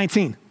 verse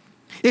 19.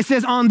 It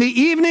says, on the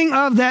evening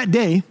of that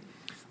day,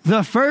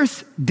 the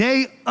first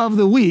day of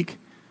the week,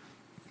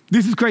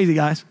 this is crazy,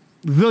 guys,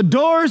 the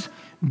doors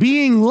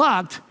being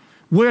locked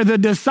where the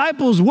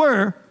disciples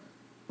were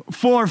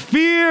for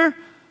fear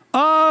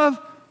of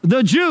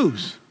the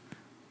Jews.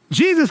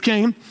 Jesus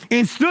came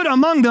and stood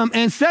among them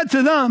and said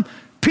to them,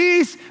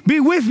 peace be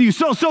with you.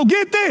 So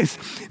get this.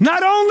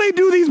 Not only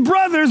do these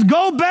brothers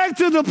go back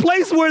to the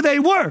place where they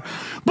were,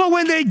 but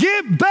when they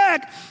get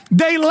back,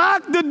 they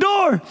lock the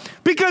door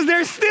because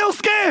they're still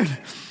scared.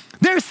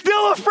 They're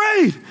still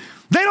afraid.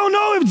 They don't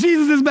know if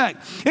Jesus is back.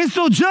 And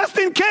so just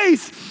in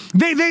case,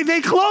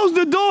 they close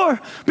the door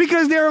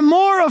because they're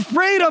more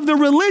afraid of the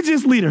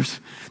religious leaders.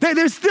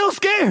 They're still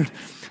scared.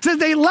 It says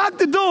they lock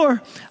the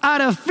door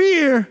out of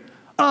fear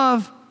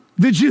of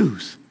the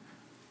Jews.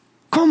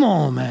 Come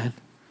on, man.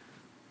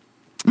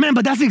 Man,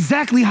 but that's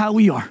exactly how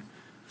we are.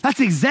 That's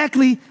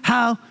exactly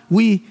how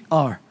we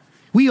are.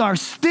 We are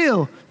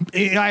still,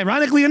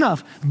 ironically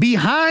enough,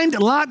 behind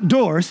locked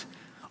doors,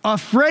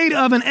 afraid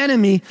of an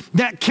enemy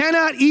that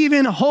cannot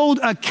even hold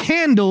a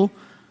candle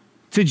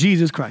to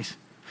Jesus Christ.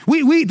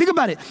 We think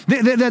about it.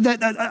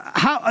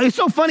 How it's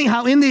so funny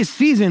how in this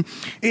season,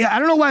 I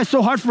don't know why it's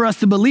so hard for us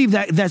to believe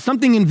that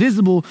something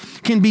invisible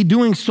can be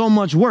doing so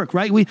much work,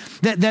 right?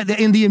 That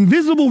in the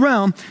invisible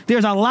realm,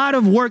 there's a lot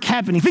of work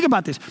happening. Think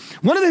about this.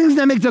 One of the things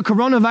that makes the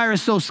coronavirus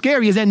so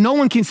scary is that no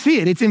one can see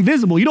it. It's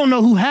invisible. You don't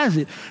know who has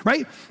it,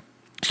 right?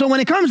 So when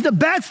it comes to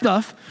bad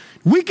stuff,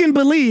 we can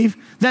believe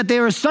that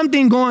there is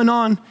something going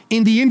on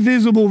in the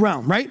invisible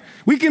realm, right?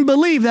 We can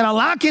believe that a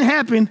lot can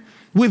happen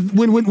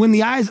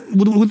when our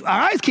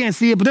eyes can't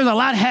see it, but there's a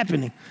lot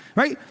happening,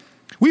 right?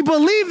 We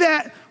believe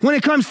that when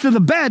it comes to the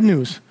bad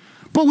news,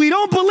 but we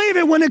don't believe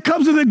it when it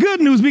comes to the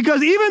good news,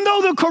 because even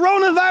though the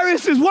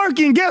coronavirus is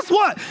working, guess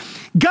what?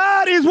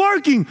 God is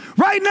working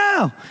right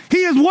now. He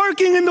is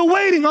working in the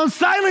waiting. On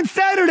Silent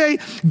Saturday,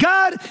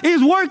 God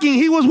is working.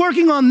 He was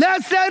working on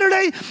that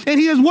Saturday, and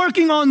he is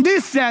working on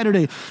this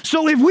Saturday.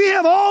 So if we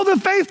have all the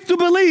faith to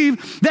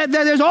believe that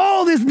there's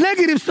all this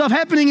negative stuff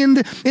happening in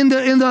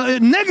the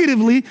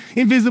negatively,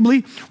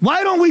 invisibly,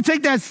 why don't we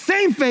take that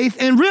same faith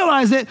and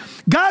realize that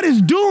God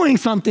is doing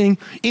something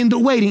in the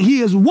waiting? He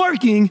is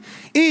working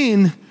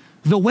in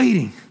the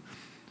waiting.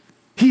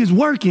 He is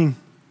working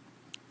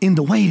in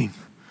the waiting.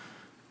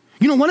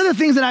 You know, one of the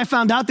things that I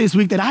found out this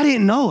week that I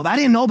didn't know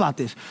about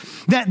this,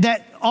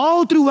 that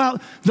all throughout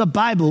the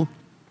Bible,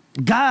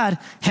 God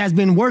has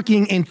been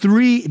working in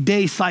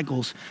 3-day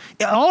cycles.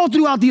 All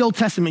throughout the Old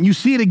Testament, you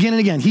see it again and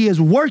again. He is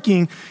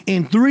working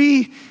in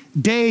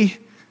 3-day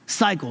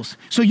cycles.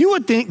 So you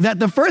would think that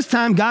the first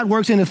time God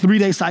works in a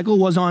 3-day cycle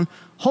was on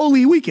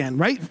Holy Weekend,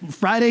 right?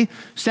 Friday,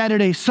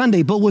 Saturday,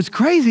 Sunday. But what's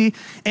crazy,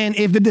 and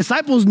if the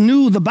disciples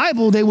knew the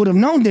Bible, they would have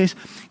known this,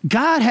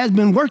 God has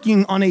been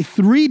working on a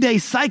 3-day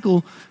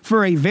cycle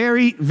for a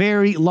very,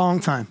 very long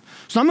time.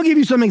 So I'm gonna give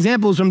you some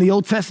examples from the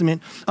Old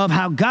Testament of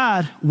how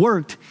God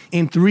worked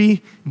in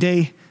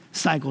 3-day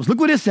cycles.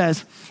 Look what it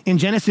says in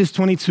Genesis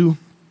 22,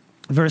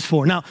 verse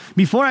 4. Now,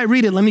 before I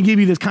read it, let me give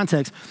you this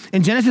context.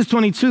 In Genesis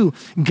 22,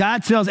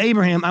 God tells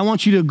Abraham, I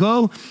want you to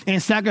go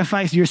and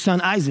sacrifice your son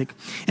Isaac.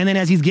 And then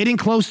as he's getting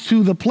close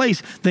to the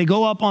place, they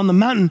go up on the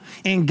mountain,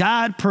 and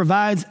God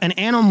provides an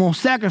animal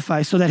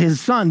sacrifice so that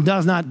his son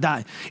does not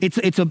die.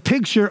 It's a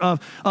picture of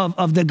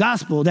the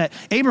gospel, that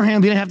Abraham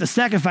didn't have to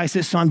sacrifice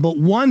his son, but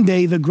one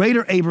day the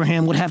greater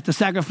Abraham would have to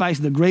sacrifice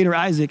the greater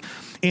Isaac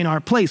in our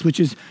place, which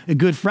is a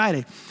Good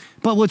Friday.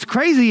 But what's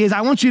crazy is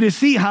I want you to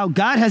see how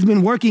God has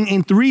been working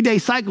in 3-day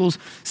cycles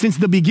since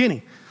the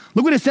beginning.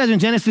 Look what it says in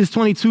Genesis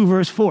 22,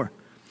 verse 4.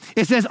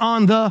 It says,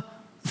 on the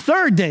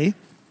third day,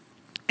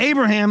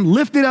 Abraham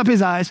lifted up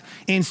his eyes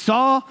and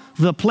saw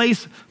the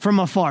place from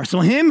afar.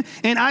 So him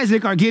and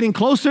Isaac are getting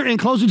closer and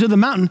closer to the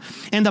mountain.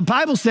 And the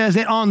Bible says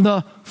that on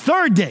the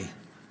third day,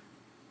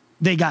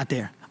 they got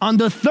there. On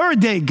the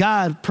third day,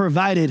 God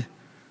provided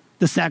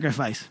the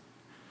sacrifice.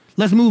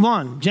 Let's move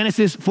on.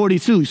 Genesis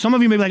 42. Some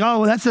of you may be like,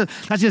 oh, well, that's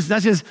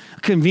just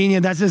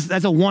convenient.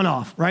 That's a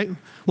one-off, right?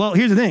 Well,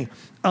 here's the thing.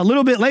 A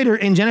little bit later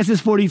in Genesis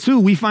 42,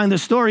 we find the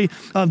story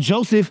of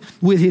Joseph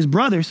with his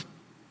brothers.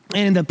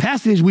 And in the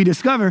passage, we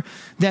discover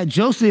that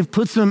Joseph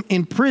puts them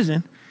in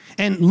prison.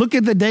 And look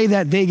at the day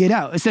that they get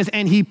out. It says,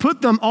 and he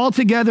put them all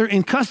together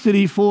in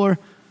custody for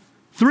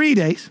 3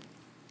 days.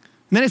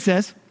 And then it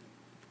says,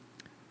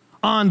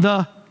 on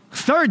the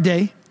third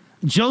day,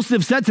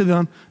 Joseph said to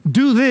them,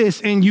 do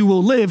this and you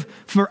will live,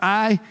 for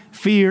I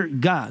fear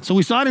God. So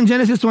we saw it in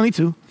Genesis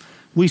 22.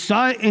 We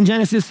saw it in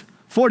Genesis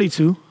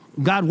 42,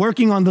 God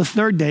working on the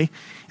third day.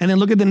 And then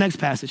look at the next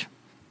passage.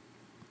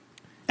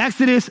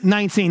 Exodus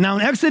 19. Now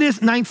in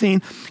Exodus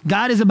 19,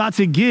 God is about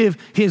to give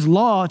his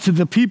law to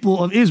the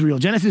people of Israel.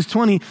 Genesis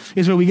 20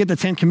 is where we get the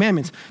 10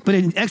 commandments. But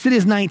in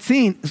Exodus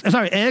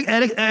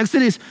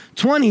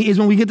 20 is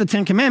when we get the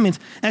 10 commandments.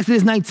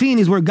 Exodus 19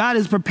 is where God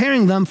is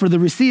preparing them for the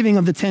receiving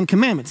of the 10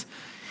 commandments.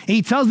 And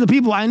he tells the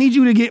people, I need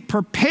you to get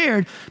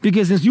prepared,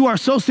 because since you are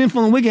so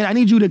sinful and wicked, I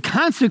need you to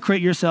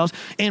consecrate yourselves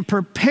and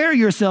prepare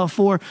yourself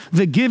for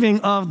the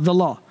giving of the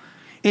law.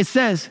 It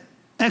says,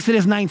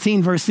 Exodus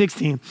 19, verse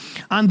 16,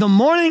 on the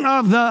morning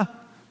of the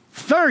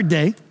third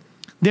day,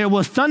 there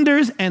was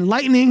thunders and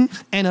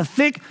lightnings and a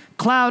thick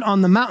cloud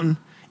on the mountain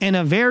and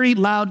a very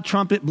loud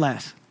trumpet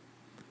blast.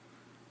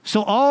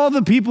 So all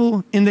the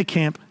people in the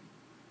camp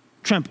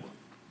trembled.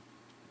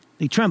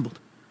 They trembled.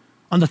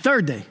 On the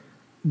third day,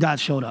 God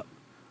showed up.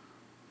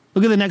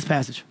 Look at the next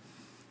passage.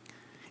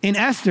 In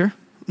Esther,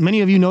 many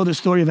of you know the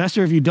story of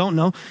Esther. If you don't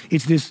know,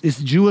 it's this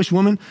Jewish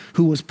woman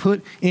who was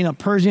put in a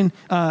Persian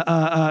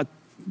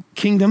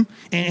kingdom,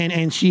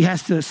 and she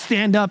has to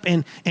stand up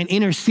and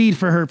intercede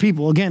for her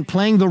people. Again,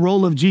 playing the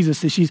role of Jesus.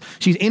 So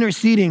she's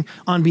interceding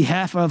on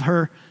behalf of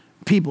her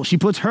people. She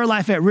puts her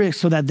life at risk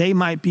so that they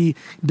might be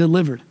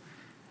delivered.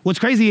 What's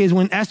crazy is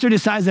when Esther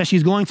decides that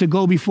she's going to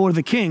go before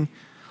the king,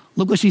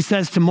 look what she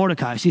says to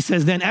Mordecai. She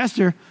says, then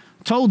Esther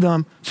told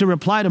them to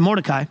reply to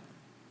Mordecai,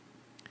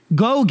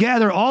 go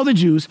gather all the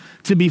Jews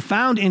to be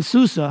found in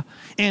Susa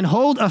and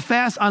hold a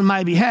fast on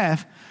my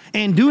behalf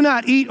and do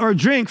not eat or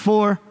drink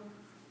for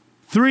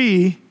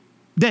 3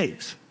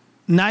 days,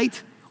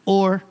 night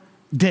or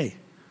day.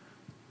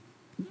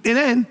 And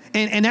then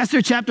in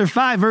Esther chapter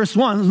 5, verse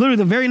 1, literally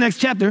the very next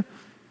chapter,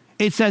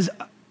 it says,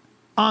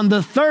 on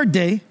the third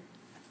day,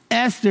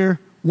 Esther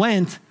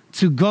went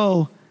to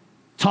go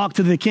talk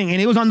to the king.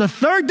 And it was on the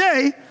third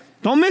day,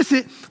 don't miss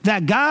it,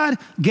 that God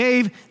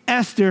gave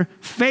Esther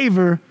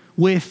favor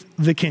with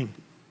the king.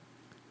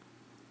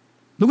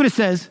 Look what it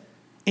says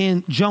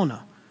in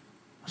Jonah.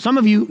 Some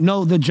of you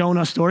know the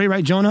Jonah story,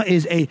 right? Jonah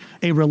is a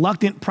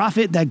reluctant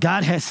prophet that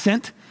God has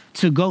sent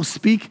to go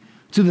speak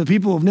to the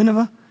people of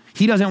Nineveh.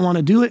 He doesn't want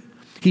to do it.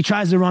 He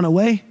tries to run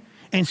away.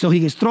 And so he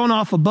gets thrown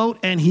off a boat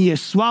and he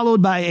is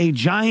swallowed by a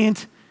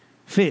giant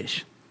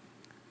fish.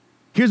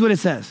 Here's what it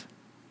says.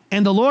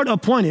 And the Lord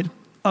appointed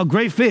a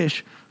great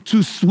fish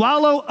to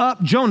swallow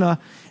up Jonah.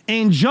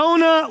 And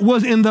Jonah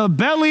was in the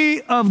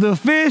belly of the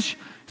fish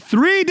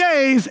 3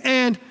 days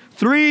and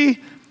 3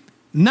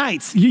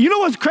 nights. You know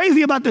what's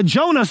crazy about the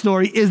Jonah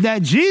story is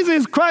that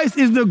Jesus Christ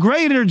is the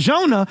greater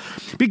Jonah,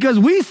 because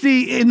we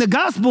see in the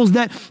Gospels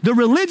that the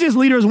religious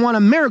leaders want a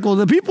miracle.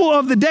 The people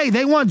of the day,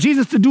 they want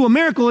Jesus to do a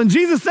miracle. And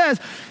Jesus says,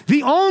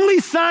 the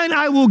only sign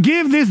I will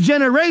give this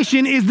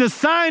generation is the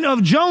sign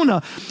of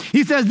Jonah.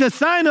 He says the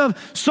sign of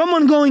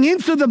someone going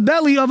into the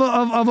belly of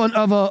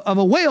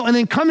a whale and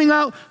then coming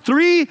out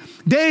 3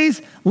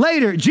 days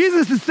later.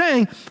 Jesus is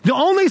saying, the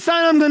only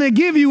sign I'm going to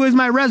give you is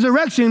my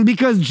resurrection,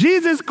 because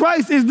Jesus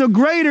Christ is the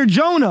greater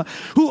Jonah,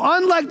 who,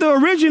 unlike the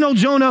original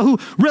Jonah, who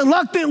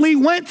reluctantly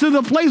went to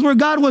the place where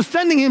God was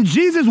sending him,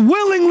 Jesus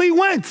willingly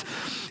went.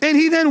 And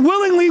he then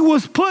willingly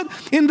was put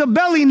in the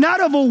belly,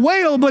 not of a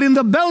whale, but in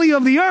the belly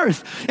of the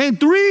earth. And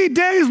 3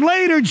 days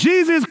later,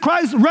 Jesus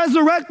Christ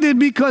resurrected,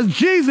 because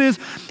Jesus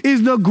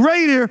is the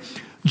greater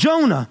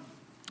Jonah.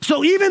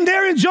 So even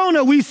there in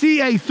Jonah, we see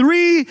a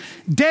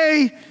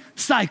 3-day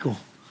cycle.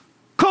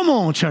 Come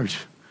on, church.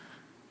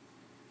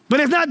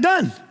 But it's not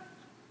done.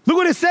 Look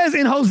what it says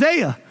in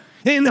Hosea.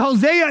 And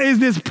Hosea is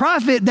this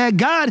prophet that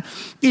God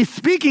is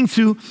speaking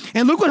to.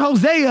 And look what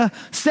Hosea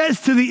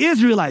says to the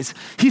Israelites.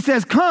 He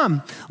says,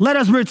 come, let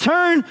us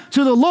return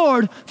to the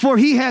Lord, for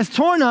he has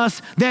torn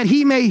us that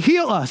he may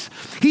heal us.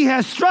 He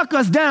has struck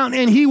us down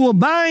and he will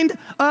bind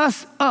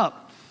us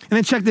up. And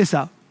then check this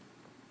out.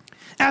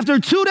 After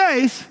 2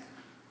 days,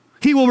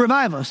 he will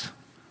revive us.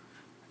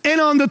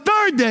 And on the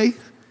third day,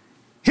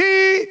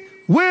 he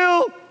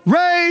will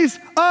raise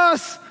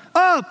us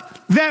up,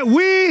 that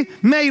we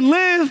may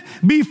live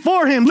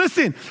before him.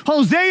 Listen,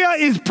 Hosea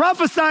is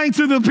prophesying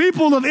to the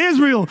people of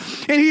Israel,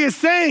 and he is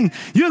saying,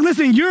 you're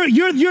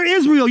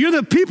Israel, you're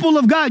the people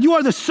of God, you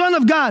are the son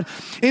of God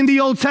in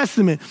the Old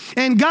Testament.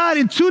 And God,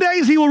 in 2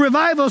 days, he will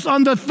revive us.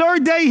 On the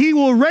third day, he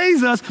will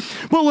raise us.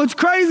 But what's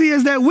crazy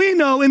is that we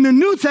know in the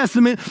New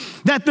Testament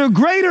that the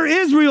greater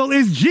Israel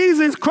is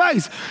Jesus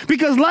Christ,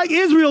 because like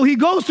Israel, he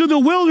goes through the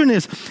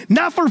wilderness,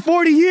 not for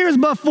 40 years,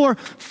 but for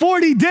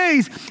 40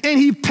 days, and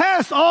he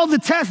passed all the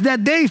tests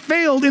that they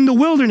failed in the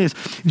wilderness.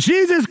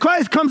 Jesus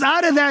Christ comes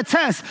out of that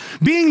test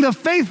being the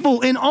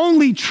faithful and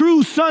only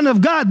true Son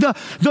of God,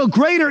 the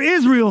greater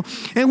Israel.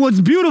 And what's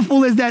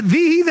beautiful is that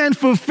he then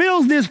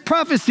fulfills this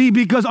prophecy,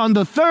 because on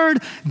the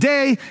third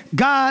day,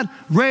 God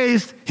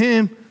raised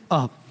him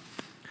up.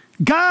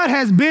 God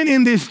has been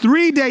in this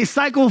 3-day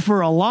cycle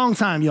for a long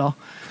time, y'all,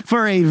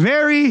 for a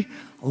very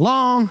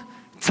long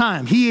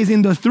time. He is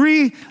in the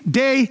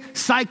 3-day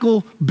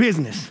cycle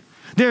business.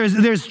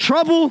 There's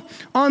trouble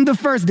on the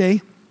first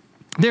day.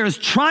 There's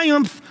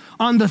triumph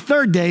on the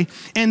third day.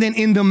 And then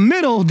in the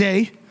middle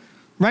day,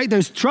 right,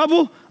 there's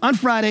trouble on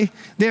Friday.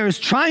 There's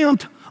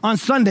triumph on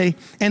Sunday.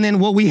 And then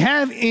what we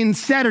have in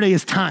Saturday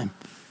is time.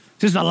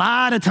 There's a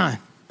lot of time.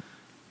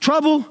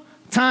 Trouble,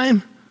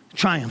 time,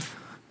 triumph.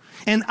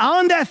 And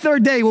on that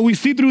third day, what we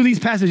see through these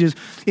passages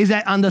is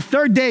that on the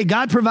third day,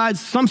 God provides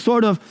some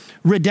sort of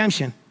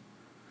redemption,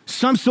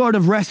 some sort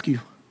of rescue,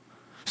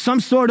 some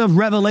sort of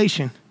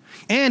revelation,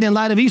 and in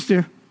light of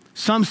Easter,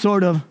 some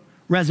sort of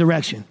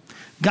resurrection.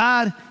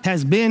 God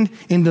has been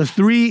in the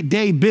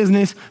 3-day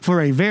business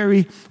for a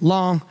very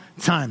long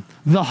time.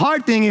 The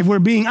hard thing, if we're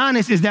being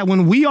honest, is that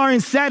when we are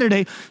in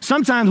Saturday,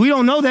 sometimes we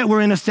don't know that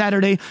we're in a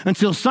Saturday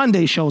until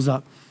Sunday shows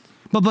up.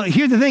 But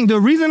here's the thing. The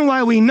reason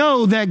why we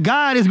know that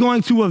God is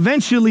going to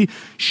eventually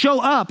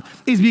show up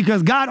is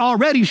because God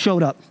already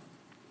showed up.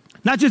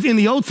 Not just in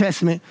the Old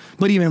Testament,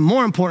 but even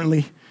more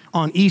importantly,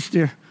 on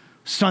Easter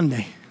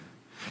Sunday.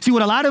 See,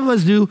 what a lot of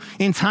us do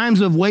in times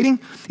of waiting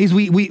is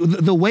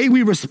the way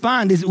we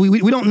respond is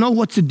we don't know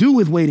what to do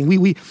with waiting.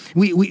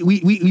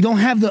 We don't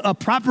have a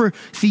proper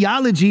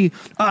theology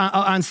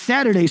on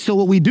Saturday. So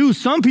what we do,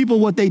 some people,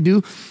 what they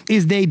do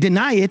is they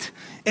deny it.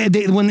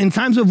 When in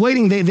times of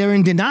waiting, they're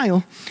in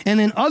denial. And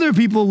then other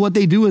people, what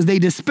they do is they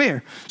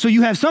despair. So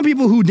you have some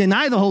people who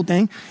deny the whole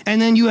thing,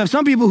 and then you have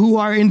some people who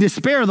are in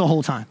despair the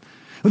whole time.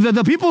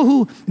 The people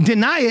who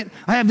deny it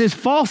have this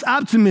false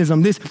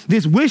optimism,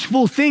 this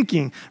wishful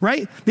thinking,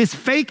 right? This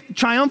fake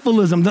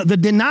triumphalism. The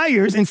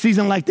deniers in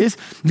season like this,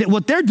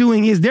 what they're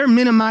doing is they're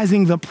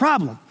minimizing the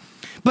problem.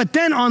 But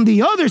then on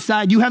the other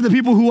side, you have the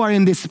people who are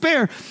in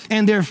despair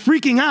and they're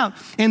freaking out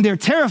and they're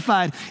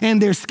terrified and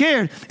they're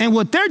scared. And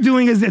what they're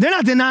doing is they're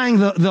not denying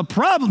the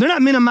problem. They're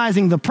not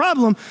minimizing the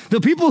problem.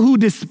 The people who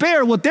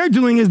despair, what they're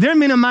doing is they're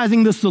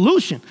minimizing the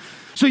solution.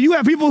 So you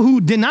have people who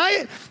deny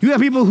it, you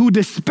have people who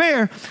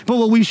despair, but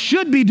what we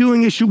should be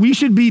doing is we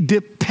should be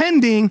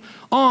depending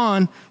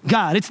on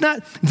God. It's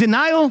not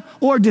denial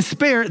or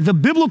despair. The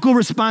biblical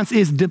response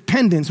is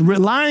dependence,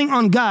 relying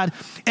on God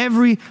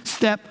every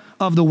step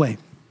of the way.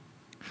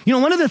 You know,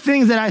 one of the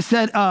things that I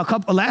said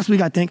last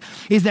week, I think,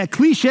 is that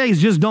cliches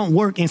just don't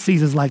work in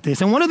seasons like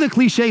this. And one of the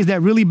cliches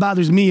that really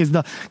bothers me is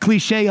the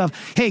cliche of,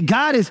 hey,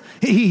 God is,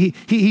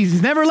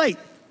 he's never late.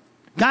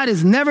 God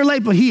is never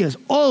late, but he is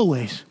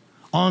always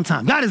on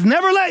time. God is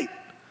never late,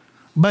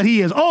 but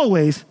he is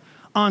always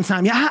on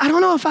time. Yeah, I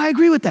don't know if I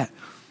agree with that.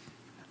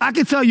 I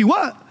can tell you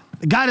what,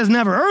 God is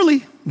never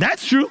early.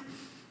 That's true.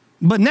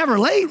 But never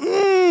late,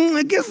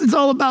 I guess it's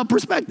all about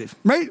perspective,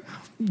 right?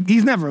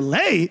 He's never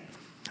late.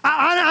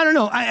 I don't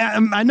know.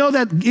 I know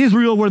that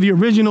Israel were the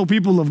original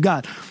people of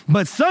God.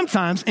 But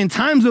sometimes in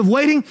times of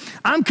waiting,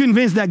 I'm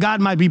convinced that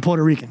God might be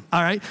Puerto Rican,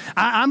 all right?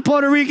 I'm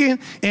Puerto Rican,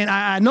 and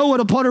I know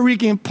what a Puerto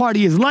Rican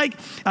party is like.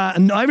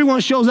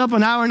 Everyone shows up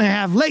an hour and a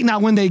half late. Now,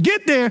 when they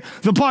get there,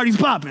 the party's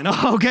popping,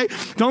 okay?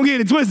 Don't get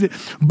it twisted.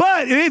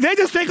 But they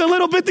just take a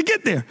little bit to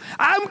get there.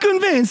 I'm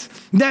convinced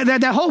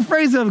that whole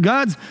phrase of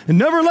God's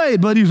never late,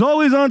 but he's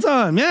always on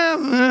time. Yeah,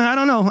 I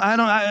don't know. I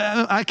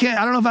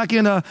don't know if I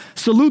can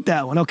salute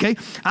that one, okay?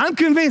 I'm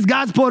convinced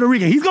God's Puerto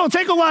Rican. He's going to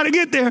take a while to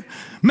get there.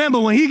 Remember,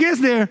 when he gets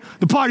there,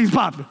 the party's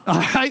popping, all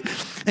right?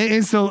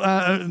 And so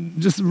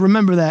just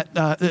remember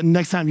that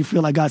next time you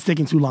feel like God's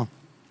taking too long.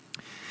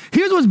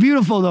 Here's what's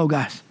beautiful, though,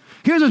 guys.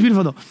 Here's what's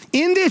beautiful, though.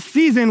 In this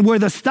season where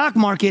the stock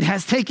market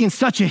has taken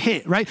such a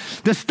hit, right?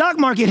 The stock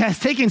market has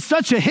taken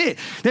such a hit.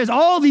 There's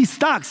all these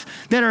stocks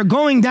that are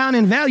going down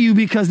in value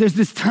because there's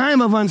this time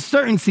of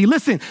uncertainty.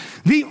 Listen,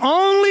 the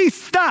only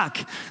stock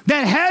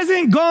that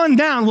hasn't gone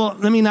down, well,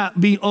 let me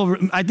not be over.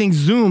 I think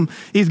Zoom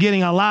is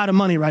getting a lot of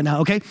money right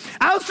now, okay?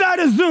 Outside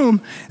of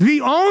Zoom,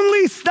 the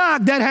only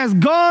stock that has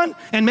gone,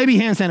 and maybe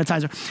hand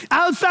sanitizer,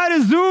 outside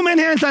of Zoom and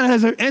hand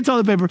sanitizer and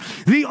toilet paper,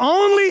 the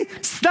only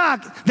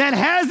stock that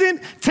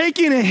hasn't taken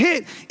a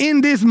hit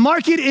in this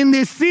market, in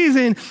this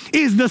season,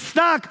 is the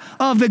stock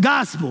of the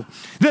gospel.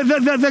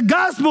 The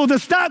gospel, the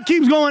stock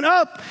keeps going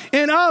up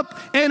and up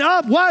and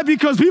up. Why?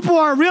 Because people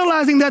are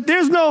realizing that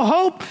there's no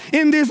hope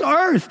in this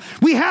earth.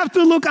 We have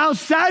to look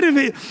outside of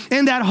it,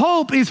 and that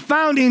hope is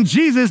found in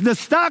Jesus. The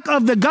stock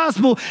of the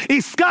gospel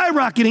is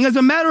skyrocketing. As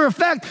a matter of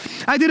fact,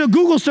 I did a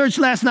Google search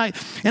last night,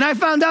 and I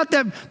found out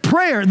that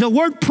prayer, the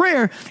word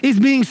prayer, is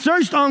being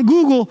searched on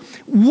Google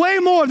way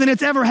more than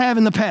it's ever have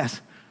in the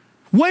past.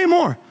 Way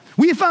more.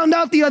 We found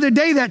out the other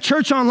day that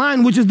Church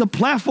Online, which is the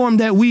platform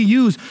that we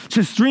use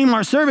to stream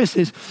our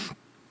services,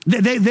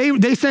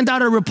 they sent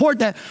out a report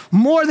that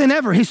more than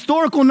ever,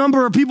 historical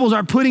number of people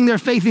are putting their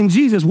faith in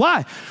Jesus.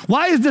 Why?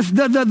 Why is this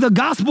the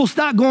gospel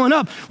stock going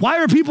up?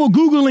 Why are people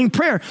Googling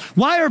prayer?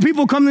 Why are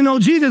people coming to know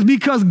Jesus?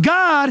 Because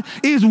God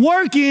is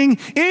working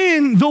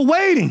in the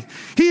waiting.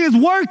 He is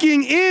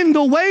working in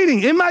the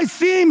waiting. It might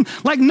seem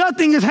like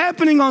nothing is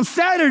happening on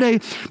Saturday,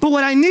 but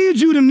what I need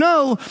you to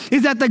know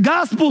is that the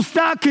gospel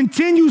stock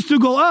continues to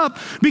go up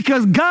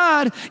because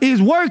God is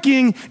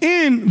working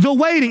in the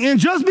waiting. And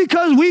just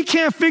because we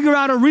can't figure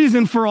out a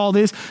reason for all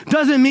this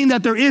doesn't mean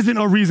that there isn't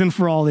a reason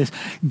for all this.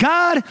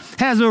 God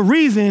has a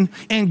reason,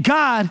 and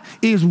God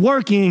is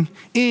working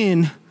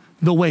in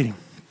the waiting.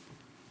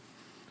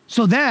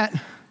 So that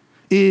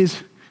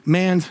is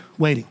man's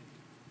waiting.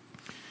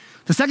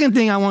 The second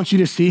thing I want you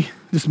to see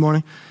this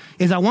morning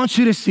is I want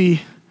you to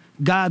see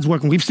God's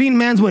working. We've seen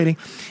man's waiting,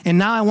 and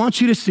now I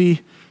want you to see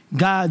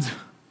God's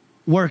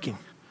working.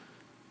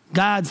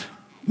 God's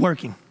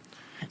working.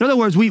 In other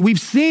words, we've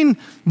seen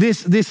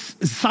this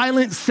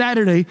silent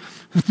Saturday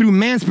through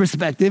man's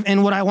perspective,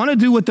 and what I want to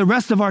do with the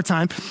rest of our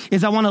time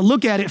is I want to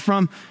look at it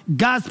from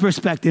God's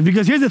perspective.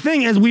 Because here's the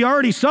thing, as we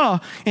already saw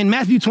in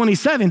Matthew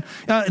 27,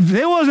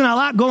 there wasn't a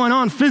lot going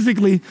on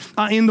physically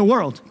in the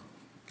world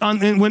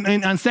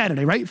on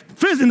Saturday, right?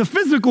 In the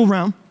physical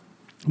realm,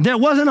 there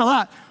wasn't a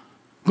lot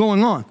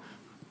going on.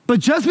 But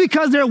just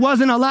because there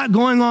wasn't a lot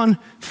going on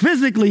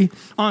physically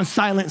on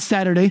Silent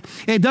Saturday,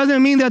 it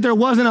doesn't mean that there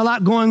wasn't a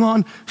lot going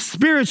on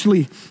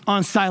spiritually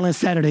on Silent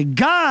Saturday.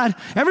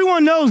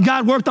 Everyone knows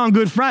God worked on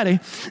Good Friday,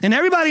 and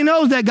everybody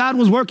knows that God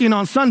was working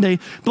on Sunday.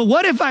 But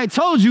what if I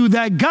told you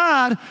that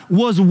God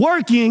was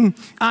working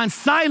on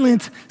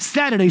Silent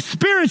Saturday?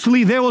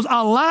 Spiritually, there was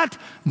a lot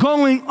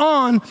going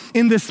on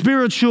in the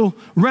spiritual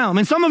realm.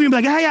 And some of you be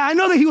like, hey, I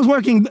know that he was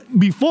working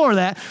before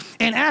that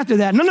and after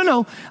that.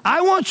 No.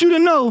 I want you to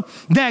know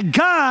that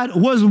God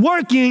was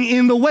working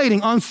in the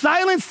waiting. On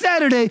Silent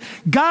Saturday,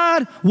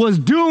 God was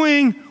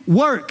doing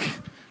work.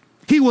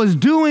 He was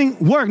doing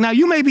work. Now,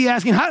 you may be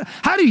asking,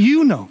 how do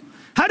you know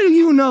How do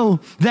you know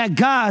that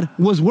God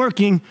was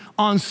working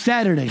on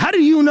Saturday? How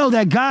do you know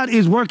that God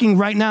is working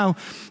right now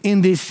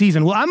in this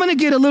season? Well, I'm going to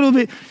get a little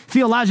bit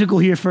theological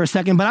here for a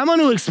second, but I'm going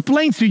to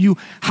explain to you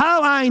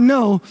how I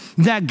know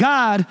that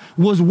God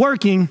was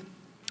working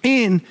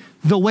in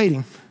the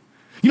waiting.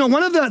 You know,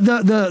 one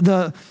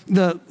of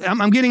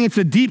I'm getting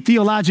into deep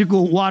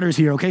theological waters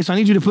here, okay? So I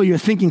need you to put your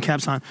thinking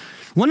caps on.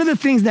 One of the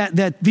things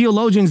that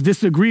theologians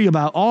disagree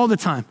about all the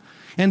time,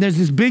 and there's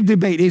this big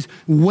debate, is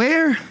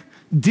where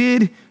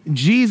did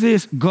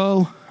Jesus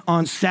go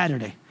on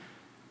Saturday?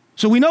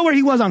 So we know where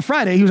he was on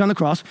Friday, he was on the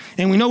cross,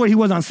 and we know where he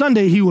was on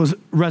Sunday, he was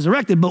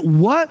resurrected. But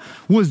what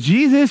was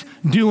Jesus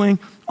doing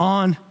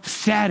on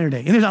Saturday?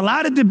 And there's a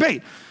lot of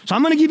debate. So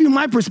I'm going to give you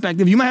my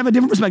perspective. You might have a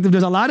different perspective.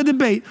 There's a lot of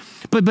debate,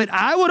 but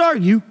I would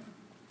argue,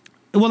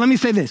 well, let me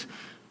say this.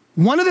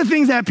 One of the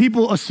things that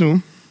people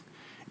assume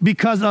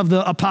because of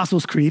the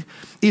Apostles' Creed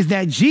is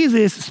that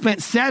Jesus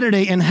spent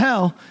Saturday in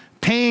hell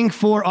paying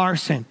for our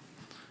sin.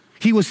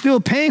 He was still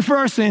paying for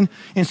our sin,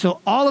 and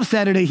so all of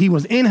Saturday he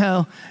was in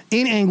hell,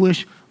 in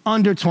anguish,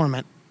 under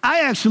torment.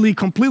 I actually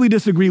completely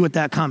disagree with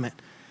that comment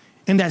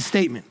and that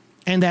statement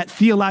and that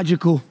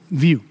theological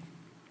view.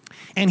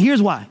 And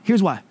here's why.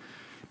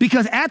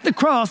 Because at the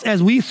cross,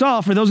 as we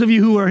saw, for those of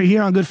you who are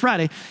here on Good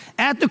Friday,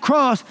 at the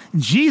cross,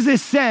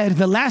 Jesus said,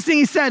 the last thing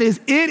he said is,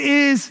 "It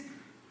is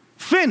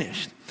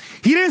finished."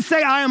 He didn't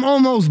say, "I am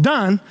almost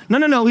done."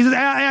 No. He said,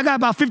 I got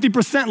about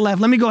 50%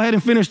 left. Let me go ahead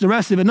and finish the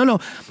rest of it. No.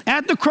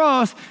 At the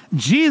cross,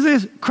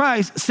 Jesus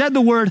Christ said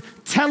the word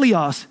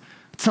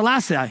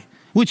telesai,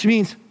 which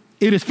means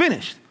it is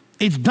finished.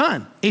 It's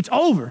done. It's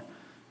over.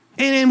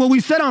 And what we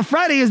said on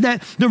Friday is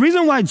that the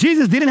reason why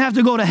Jesus didn't have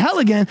to go to hell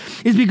again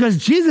is because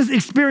Jesus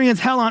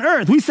experienced hell on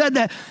earth. We said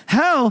that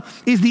hell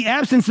is the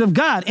absence of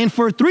God. And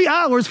for 3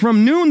 hours,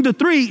 from noon to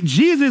 3,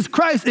 Jesus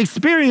Christ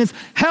experienced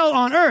hell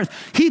on earth.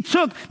 He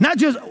took not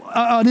just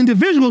an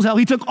individual's hell,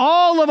 he took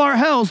all of our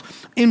hells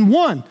in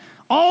one.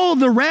 All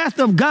the wrath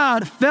of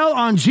God fell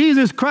on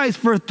Jesus Christ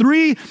for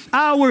 3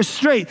 hours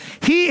straight.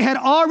 He had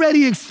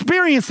already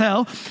experienced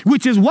hell,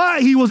 which is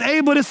why he was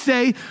able to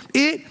say,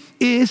 "It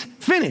is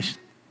finished."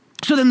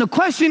 So then the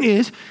question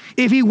is,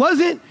 if he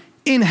wasn't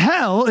in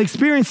hell,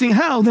 experiencing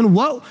hell, then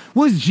what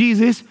was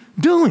Jesus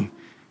doing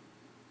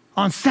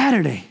on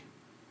Saturday?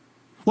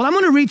 Well, I'm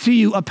going to read to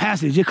you a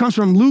passage. It comes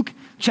from Luke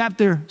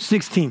chapter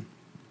 16.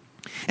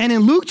 And in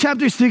Luke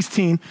chapter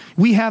 16,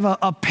 we have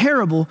a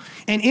parable.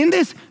 And in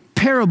this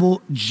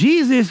parable,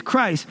 Jesus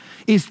Christ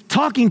is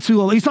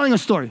he's telling a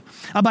story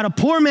about a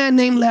poor man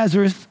named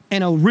Lazarus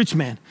and a rich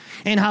man,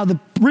 and how the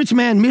rich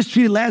man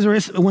mistreated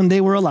Lazarus when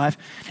they were alive.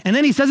 And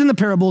then he says in the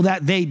parable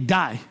that they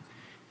die.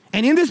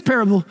 And in this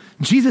parable,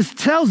 Jesus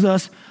tells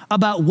us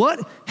about what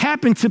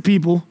happened to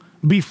people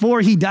before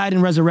he died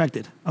and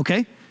resurrected,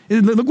 okay?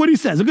 Look what he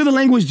says. Look at the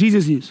language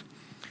Jesus used.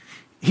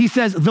 He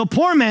says, "The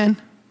poor man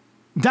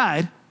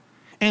died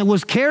and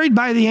was carried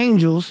by the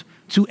angels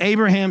to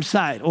Abraham's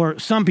side," or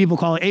some people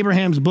call it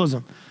Abraham's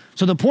bosom.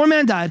 So the poor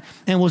man died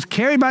and was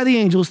carried by the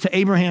angels to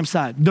Abraham's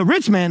side. The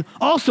rich man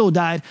also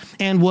died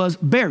and was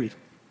buried.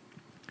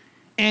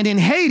 And in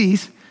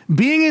Hades,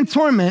 being in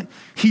torment,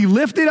 he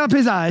lifted up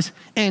his eyes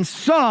and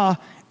saw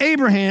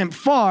Abraham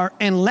far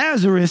and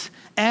Lazarus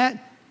at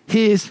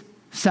his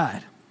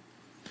side.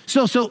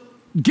 So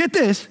get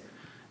this.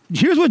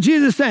 Here's what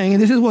Jesus is saying,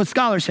 and this is what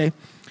scholars say.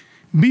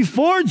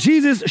 Before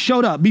Jesus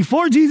showed up,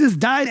 before Jesus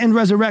died and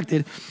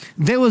resurrected,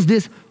 there was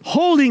this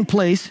holding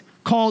place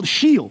called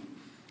Sheol.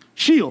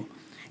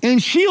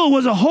 And Sheol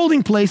was a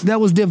holding place that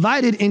was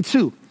divided in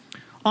two.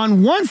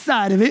 On one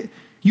side of it,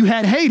 you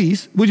had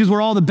Hades, which is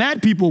where all the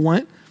bad people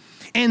went.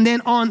 And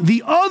then on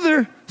the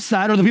other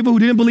side, or the people who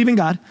didn't believe in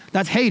God,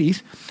 that's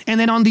Hades. And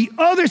then on the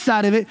other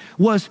side of it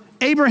was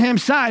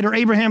Abraham's side, or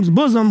Abraham's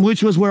bosom,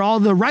 which was where all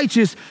the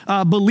righteous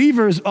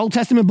believers, Old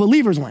Testament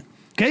believers went,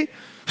 okay?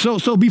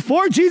 So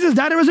before Jesus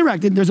died and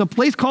resurrected, there's a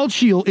place called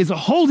Sheol. It's a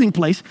holding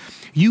place.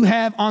 You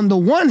have on the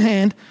one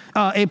hand,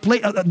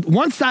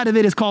 one side of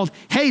it is called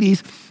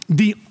Hades.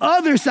 The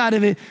other side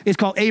of it is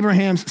called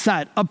Abraham's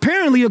side.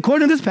 Apparently,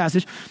 according to this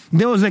passage,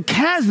 there was a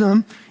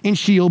chasm in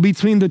Sheol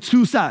between the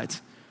two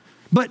sides.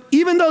 But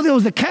even though there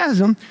was a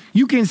chasm,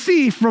 you can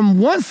see from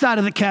one side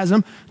of the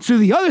chasm to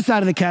the other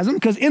side of the chasm,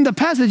 because in the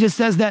passage it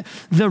says that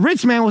the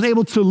rich man was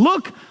able to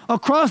look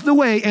across the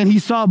way and he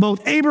saw both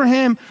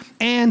Abraham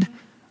and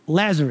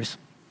Lazarus.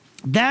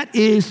 That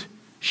is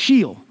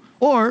Sheol,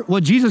 or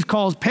what Jesus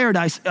calls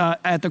paradise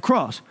at the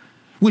cross,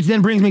 which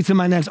then brings me to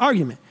my next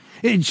argument.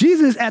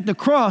 Jesus at the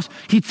cross,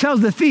 he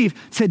tells the thief,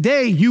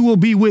 "Today you will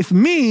be with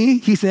me,"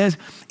 he says,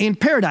 "in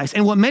paradise."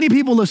 And what many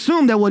people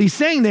assume that what he's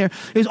saying there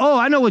is, oh,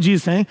 I know what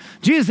Jesus is saying.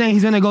 Jesus is saying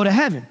he's going to go to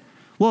heaven.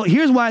 Well,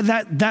 here's why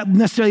that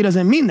necessarily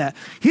doesn't mean that.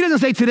 He doesn't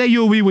say, "Today you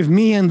will be with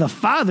me and the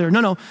Father."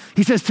 No.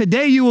 He says,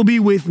 "Today you will be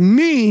with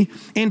me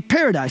in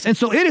paradise." And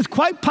so it is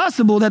quite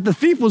possible that the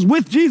thief was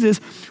with Jesus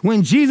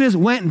when Jesus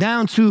went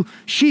down to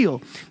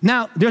Sheol.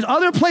 Now, there's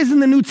other places in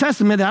the New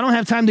Testament that I don't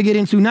have time to get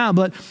into now,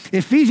 but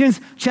Ephesians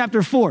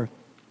chapter 4,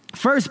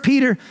 1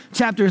 Peter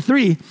chapter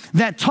 3,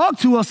 that talk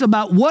to us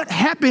about what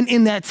happened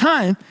in that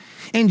time.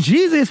 And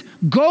Jesus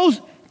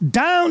goes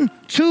down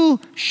to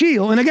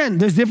Sheol. And again,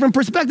 there's different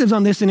perspectives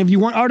on this. And if you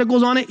want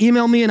articles on it,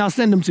 email me and I'll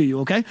send them to you,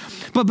 okay?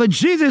 But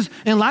Jesus,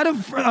 in light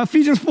of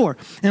Ephesians 4,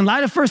 in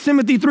light of 1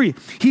 Timothy 3,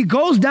 he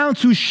goes down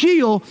to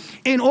Sheol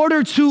in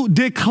order to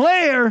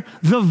declare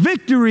the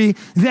victory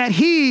that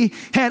he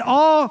had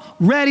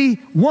already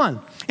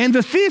won. And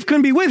the thief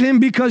couldn't be with him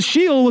because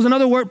Sheol was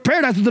another word,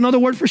 paradise was another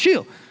word for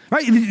Sheol.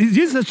 Right?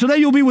 Jesus said, so that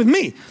you'll be with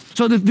me.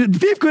 So the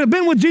thief could have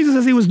been with Jesus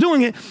as he was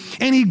doing it.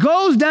 And he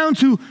goes down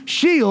to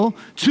Sheol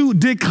to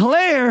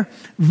declare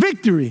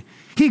victory.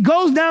 He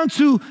goes down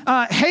to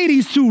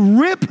Hades to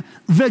rip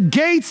the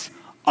gates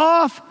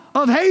off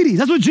of Hades.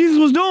 That's what Jesus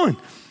was doing.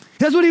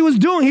 That's what he was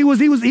doing. He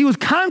was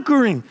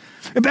conquering.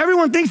 If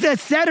everyone thinks that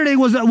Saturday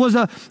was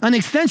an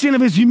extension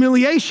of his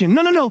humiliation.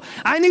 No.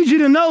 I need you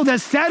to know that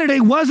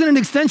Saturday wasn't an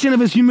extension of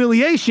his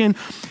humiliation.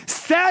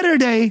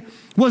 Saturday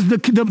was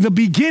the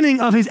beginning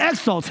of his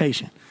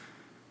exaltation.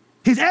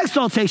 His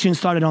exaltation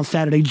started on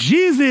Saturday.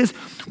 Jesus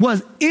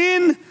was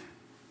in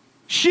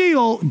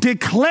Sheol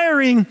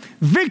declaring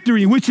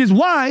victory, which is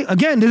why,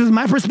 again, this is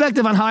my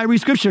perspective on how I read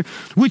scripture,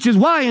 which is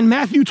why in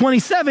Matthew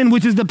 27,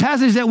 which is the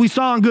passage that we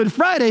saw on Good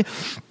Friday,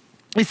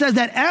 it says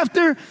that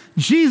after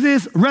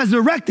Jesus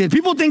resurrected,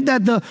 people think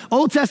that the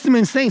Old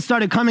Testament saints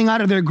started coming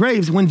out of their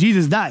graves when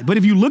Jesus died. But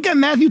if you look at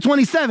Matthew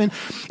 27,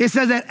 it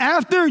says that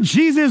after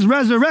Jesus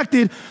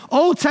resurrected,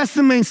 Old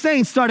Testament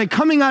saints started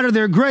coming out of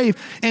their grave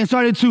and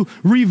started to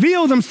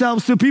reveal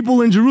themselves to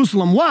people in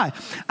Jerusalem. Why?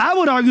 I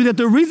would argue that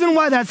the reason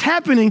why that's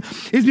happening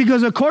is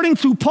because according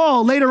to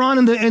Paul later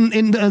on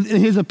in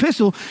his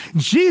epistle,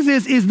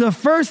 Jesus is the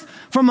first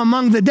from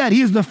among the dead.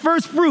 He is the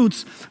first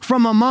fruits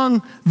from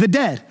among the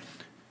dead.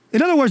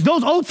 In other words,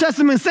 those Old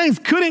Testament saints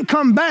couldn't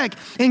come back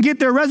and get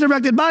their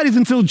resurrected bodies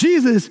until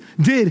Jesus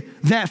did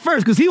that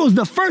first, because he was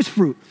the first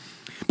fruit.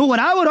 But what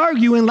I would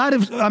argue in light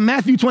of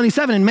Matthew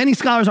 27, and many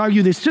scholars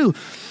argue this too,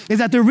 is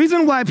that the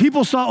reason why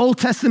people saw Old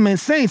Testament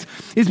saints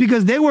is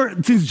because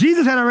since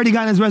Jesus had already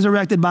gotten his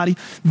resurrected body,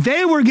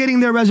 they were getting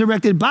their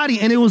resurrected body,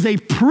 and it was a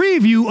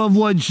preview of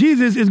what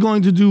Jesus is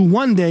going to do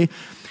one day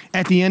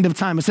at the end of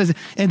time. It says,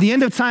 at the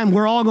end of time,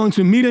 we're all going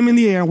to meet him in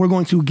the air, and we're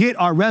going to get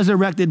our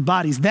resurrected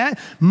bodies. That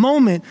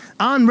moment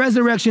on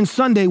Resurrection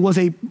Sunday was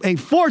a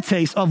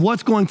foretaste of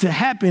what's going to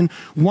happen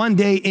one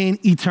day in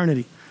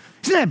eternity.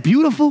 Isn't that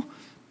beautiful?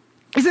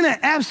 Isn't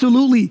that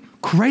absolutely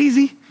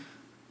crazy?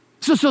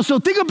 So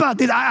think about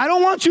this. I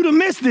don't want you to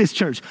miss this,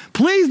 church.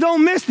 Please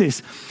don't miss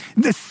this.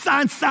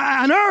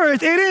 On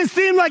earth, it didn't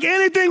seem like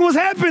anything was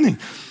happening.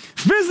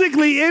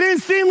 Physically, it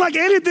didn't seem like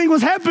anything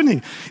was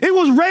happening. It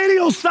was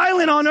radio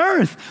silent on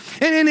earth.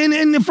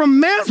 And from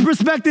man's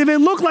perspective, it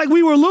looked like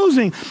we were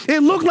losing.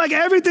 It looked like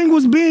everything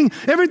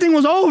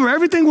was over.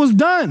 Everything was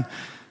done.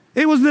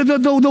 It was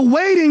the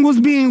waiting was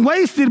being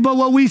wasted, but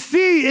what we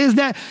see is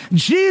that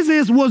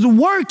Jesus was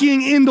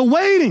working in the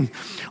waiting.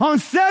 On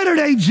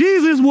Saturday,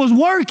 Jesus was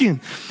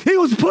working. He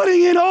was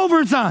putting in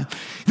overtime.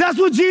 That's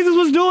what Jesus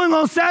was doing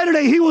on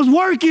Saturday. He was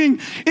working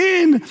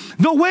in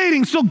the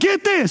waiting. So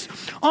get this.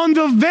 On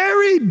the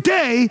very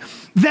day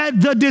that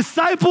the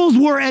disciples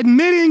were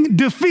admitting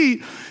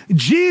defeat,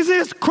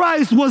 Jesus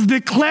Christ was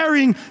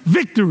declaring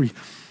victory.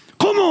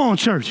 Come on,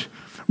 church.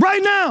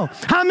 Right now,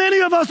 how many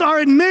of us are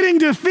admitting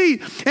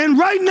defeat? And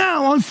right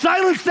now, on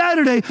Silent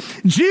Saturday,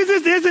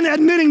 Jesus isn't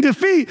admitting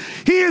defeat.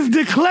 He is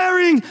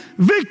declaring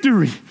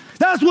victory.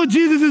 That's what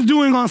Jesus is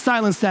doing on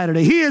Silent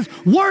Saturday. He is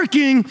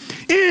working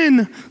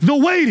in the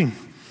waiting.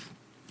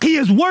 He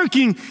is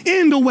working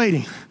in the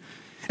waiting.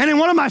 And in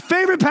one of my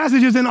favorite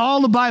passages in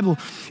all the Bible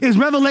is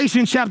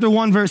Revelation chapter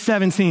 1, verse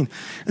 17.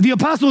 The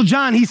Apostle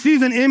John, he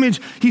sees an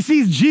image. He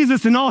sees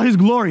Jesus in all his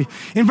glory.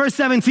 In verse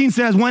 17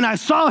 says, when I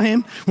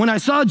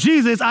saw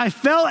Jesus, I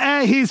fell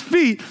at his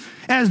feet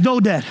as though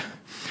dead.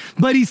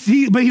 But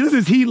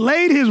he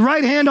laid his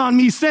right hand on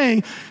me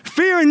saying,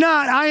 fear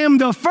not, I am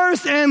the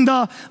first and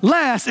the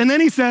last. And then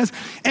he says,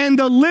 and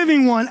the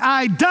living one,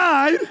 I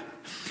died,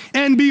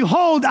 and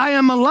behold, I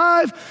am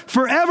alive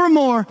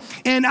forevermore,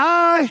 and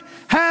I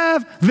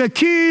have the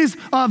keys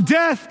of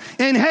death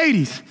and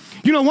Hades.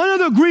 You know, one of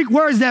the Greek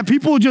words that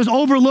people just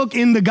overlook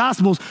in the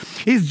Gospels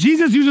is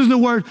Jesus uses the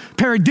word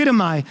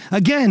paradidomai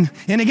again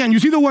and again. You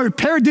see the word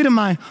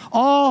paradidomai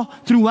all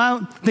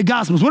throughout the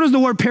Gospels. What does the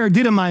word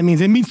paradidomai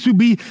mean? It means to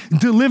be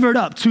delivered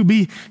up, to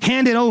be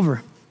handed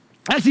over.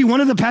 Actually,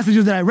 one of the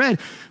passages that I read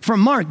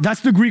from Mark,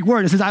 that's the Greek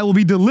word. It says, I will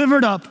be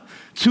delivered up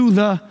to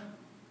the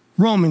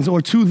Romans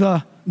or to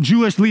the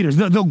Jewish leaders.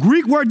 The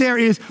Greek word there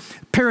is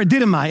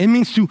paradidomai. It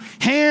means to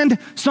hand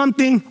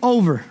something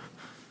over.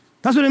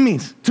 That's what it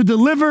means, to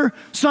deliver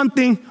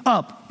something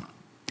up.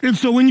 And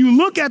so when you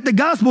look at the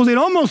Gospels, it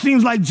almost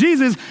seems like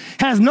Jesus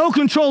has no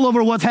control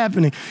over what's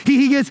happening.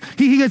 He gets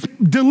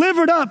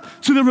delivered up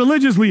to the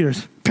religious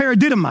leaders,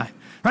 paradidomai,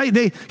 right?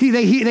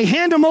 They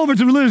hand him over to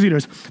the religious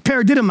leaders,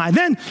 paradidomai.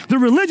 Then the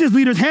religious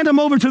leaders hand him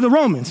over to the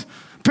Romans,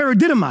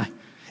 paradidomai.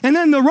 And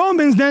then the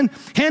Romans then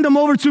hand him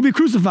over to be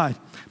crucified,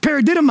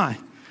 paradidomai.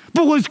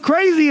 But what's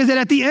crazy is that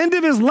at the end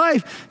of his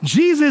life,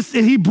 Jesus,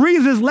 he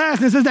breathes his last,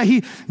 and it says that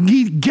he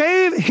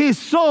gave his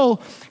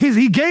soul,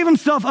 he gave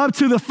himself up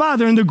to the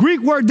Father. And the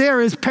Greek word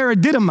there is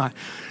paradidomai.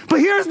 But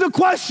here's the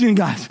question,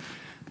 guys.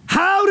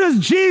 How does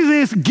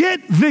Jesus get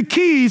the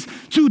keys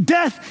to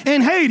death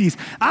and Hades?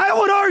 I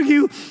would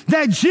argue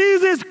that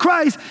Jesus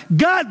Christ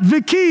got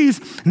the keys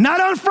not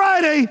on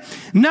Friday,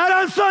 not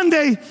on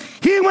Sunday.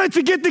 He went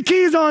to get the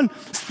keys on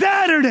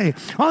Saturday.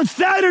 On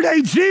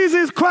Saturday,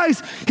 Jesus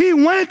Christ, he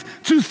went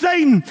to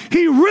Satan.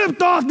 He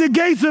ripped off the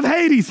gates of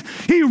Hades.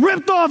 He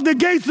ripped off the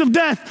gates of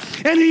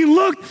death. And he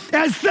looked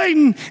at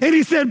Satan and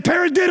he said,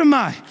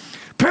 paradidomai.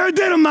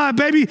 Paradidomai,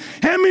 baby,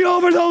 hand me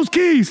over those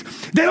keys.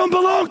 They don't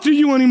belong to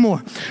you anymore.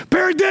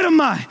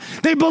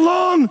 Paradidomai, they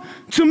belong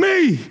to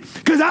me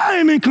because I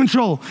am in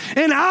control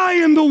and I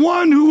am the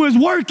one who is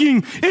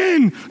working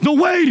in the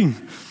waiting.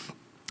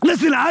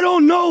 Listen, I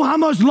don't know how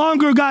much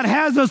longer God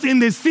has us in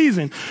this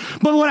season,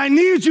 but what I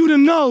need you to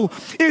know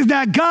is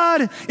that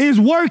God is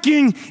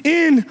working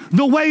in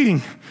the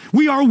waiting.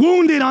 We are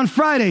wounded on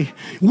Friday.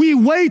 We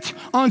wait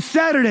on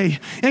Saturday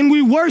and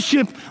we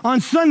worship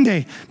on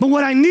Sunday. But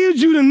what I need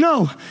you to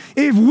know,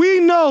 if we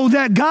know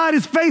that God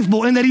is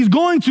faithful and that he's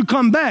going to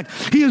come back,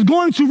 he is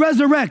going to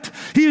resurrect,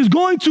 he is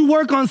going to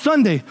work on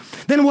Sunday,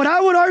 then what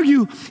I would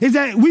argue is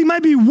that we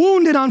might be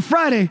wounded on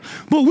Friday,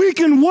 but we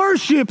can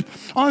worship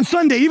on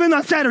Sunday, even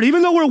on Saturday.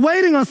 Even though we're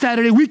waiting on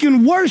Saturday, we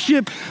can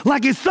worship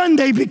like it's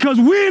Sunday because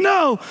we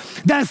know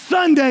that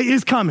Sunday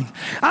is coming.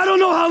 I don't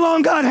know how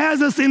long God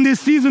has us in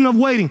this season of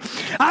waiting.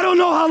 I don't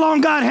know how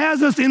long God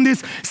has us in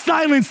this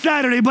silent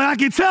Saturday, but I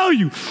can tell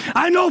you,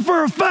 I know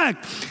for a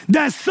fact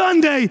that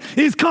Sunday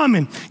is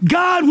coming.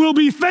 God will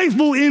be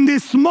faithful in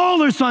this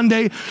smaller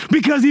Sunday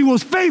because he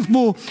was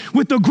faithful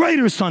with the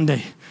greater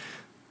Sunday.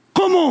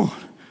 Come on.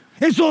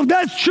 And so if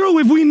that's true,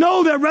 if we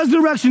know that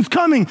resurrection's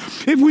coming,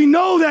 if we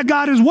know that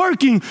God is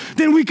working,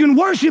 then we can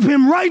worship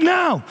him right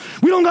now.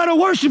 We don't got to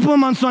worship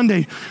him on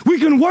Sunday. We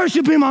can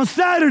worship him on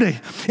Saturday.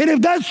 And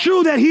if that's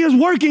true that he is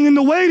working in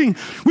the waiting,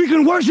 we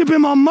can worship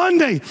him on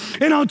Monday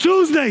and on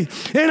Tuesday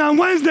and on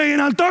Wednesday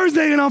and on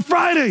Thursday and on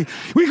Friday.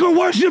 We can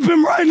worship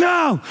him right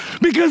now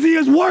because he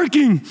is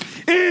working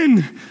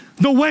in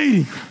the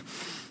waiting.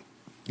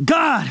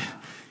 God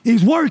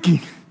is working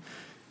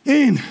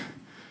in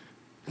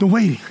the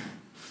waiting.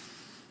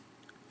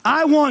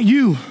 I want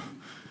you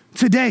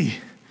today,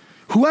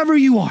 whoever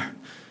you are,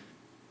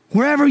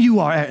 wherever you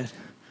are at,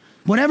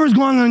 whatever's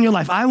going on in your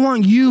life, I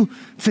want you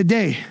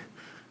today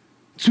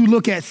to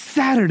look at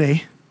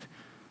Saturday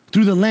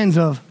through the lens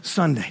of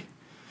Sunday.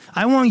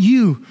 I want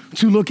you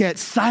to look at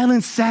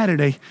Silent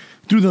Saturday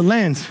through the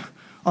lens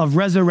of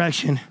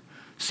Resurrection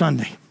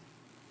Sunday.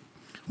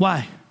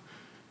 Why?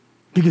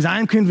 Because I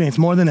am convinced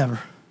more than ever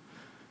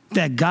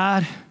that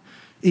God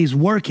is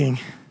working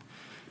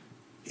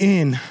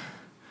in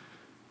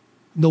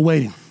the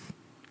waiting.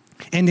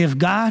 And if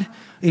God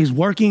is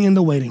working in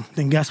the waiting,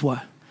 then guess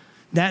what?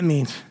 That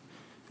means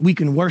we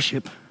can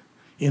worship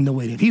in the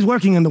waiting. If he's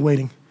working in the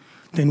waiting,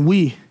 then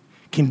we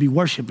can be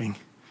worshiping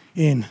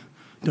in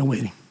the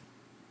waiting.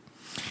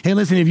 Hey,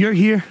 listen, if you're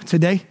here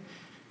today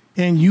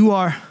and you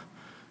are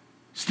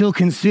still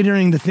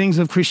considering the things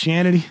of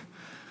Christianity,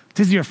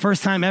 this is your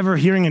first time ever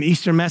hearing an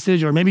Easter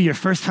message, or maybe your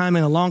first time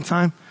in a long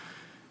time,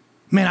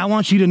 man, I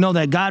want you to know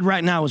that God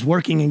right now is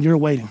working in your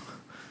waiting.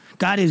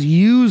 God has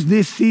used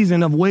this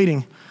season of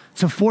waiting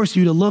to force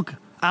you to look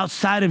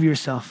outside of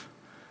yourself.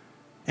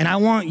 And I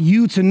want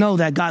you to know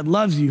that God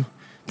loves you,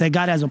 that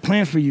God has a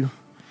plan for you,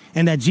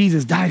 and that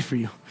Jesus died for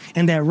you.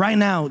 And that right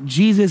now,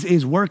 Jesus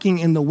is working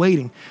in the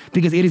waiting,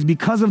 because it is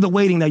because of the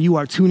waiting that you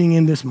are tuning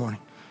in this morning.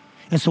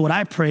 And so what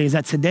I pray is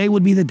that today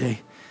would be the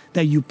day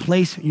that you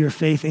place your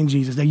faith in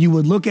Jesus, that you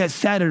would look at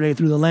Saturday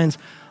through the lens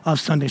of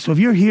Sunday. So if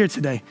you're here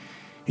today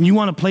and you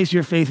want to place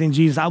your faith in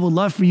Jesus, I would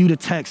love for you to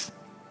text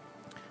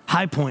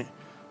High Point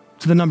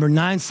to the number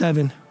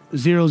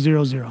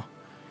 97000.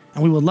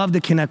 And we would love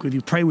to connect with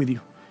you, pray with you,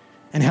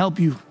 and help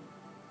you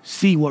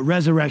see what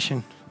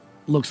resurrection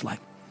looks like.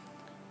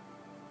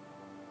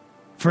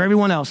 For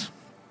everyone else,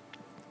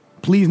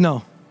 please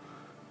know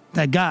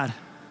that God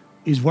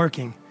is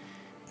working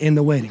in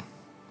the waiting.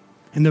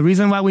 And the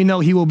reason why we know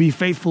he will be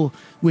faithful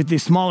with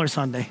this smaller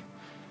Sunday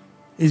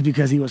is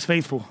because he was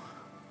faithful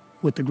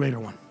with the greater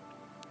one.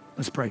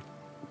 Let's pray.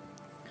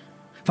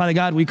 Father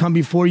God, we come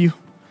before you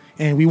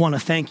and we want to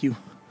thank you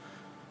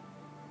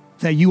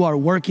that you are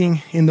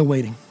working in the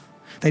waiting.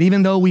 That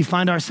even though we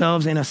find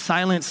ourselves in a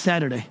silent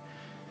Saturday,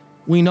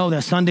 we know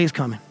that Sunday's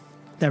coming,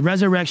 that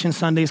Resurrection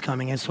Sunday's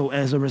coming. And so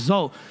as a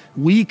result,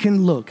 we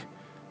can look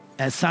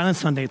at Silent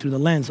Sunday through the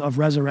lens of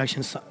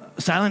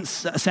Silent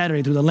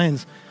Saturday through the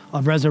lens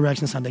of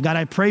Resurrection Sunday. God,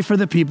 I pray for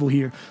the people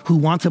here who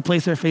want to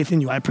place their faith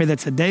in you. I pray that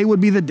today would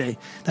be the day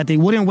that they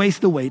wouldn't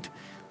waste the wait,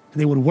 that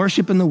they would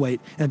worship in the wait,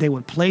 that they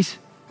would place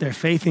their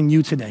faith in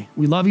you today.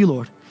 We love you,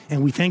 Lord,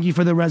 and we thank you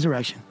for the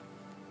resurrection.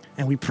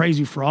 And we praise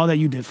you for all that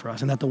you did for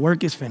us and that the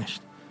work is finished.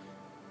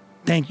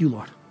 Thank you,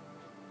 Lord.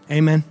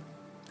 Amen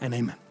and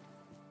amen.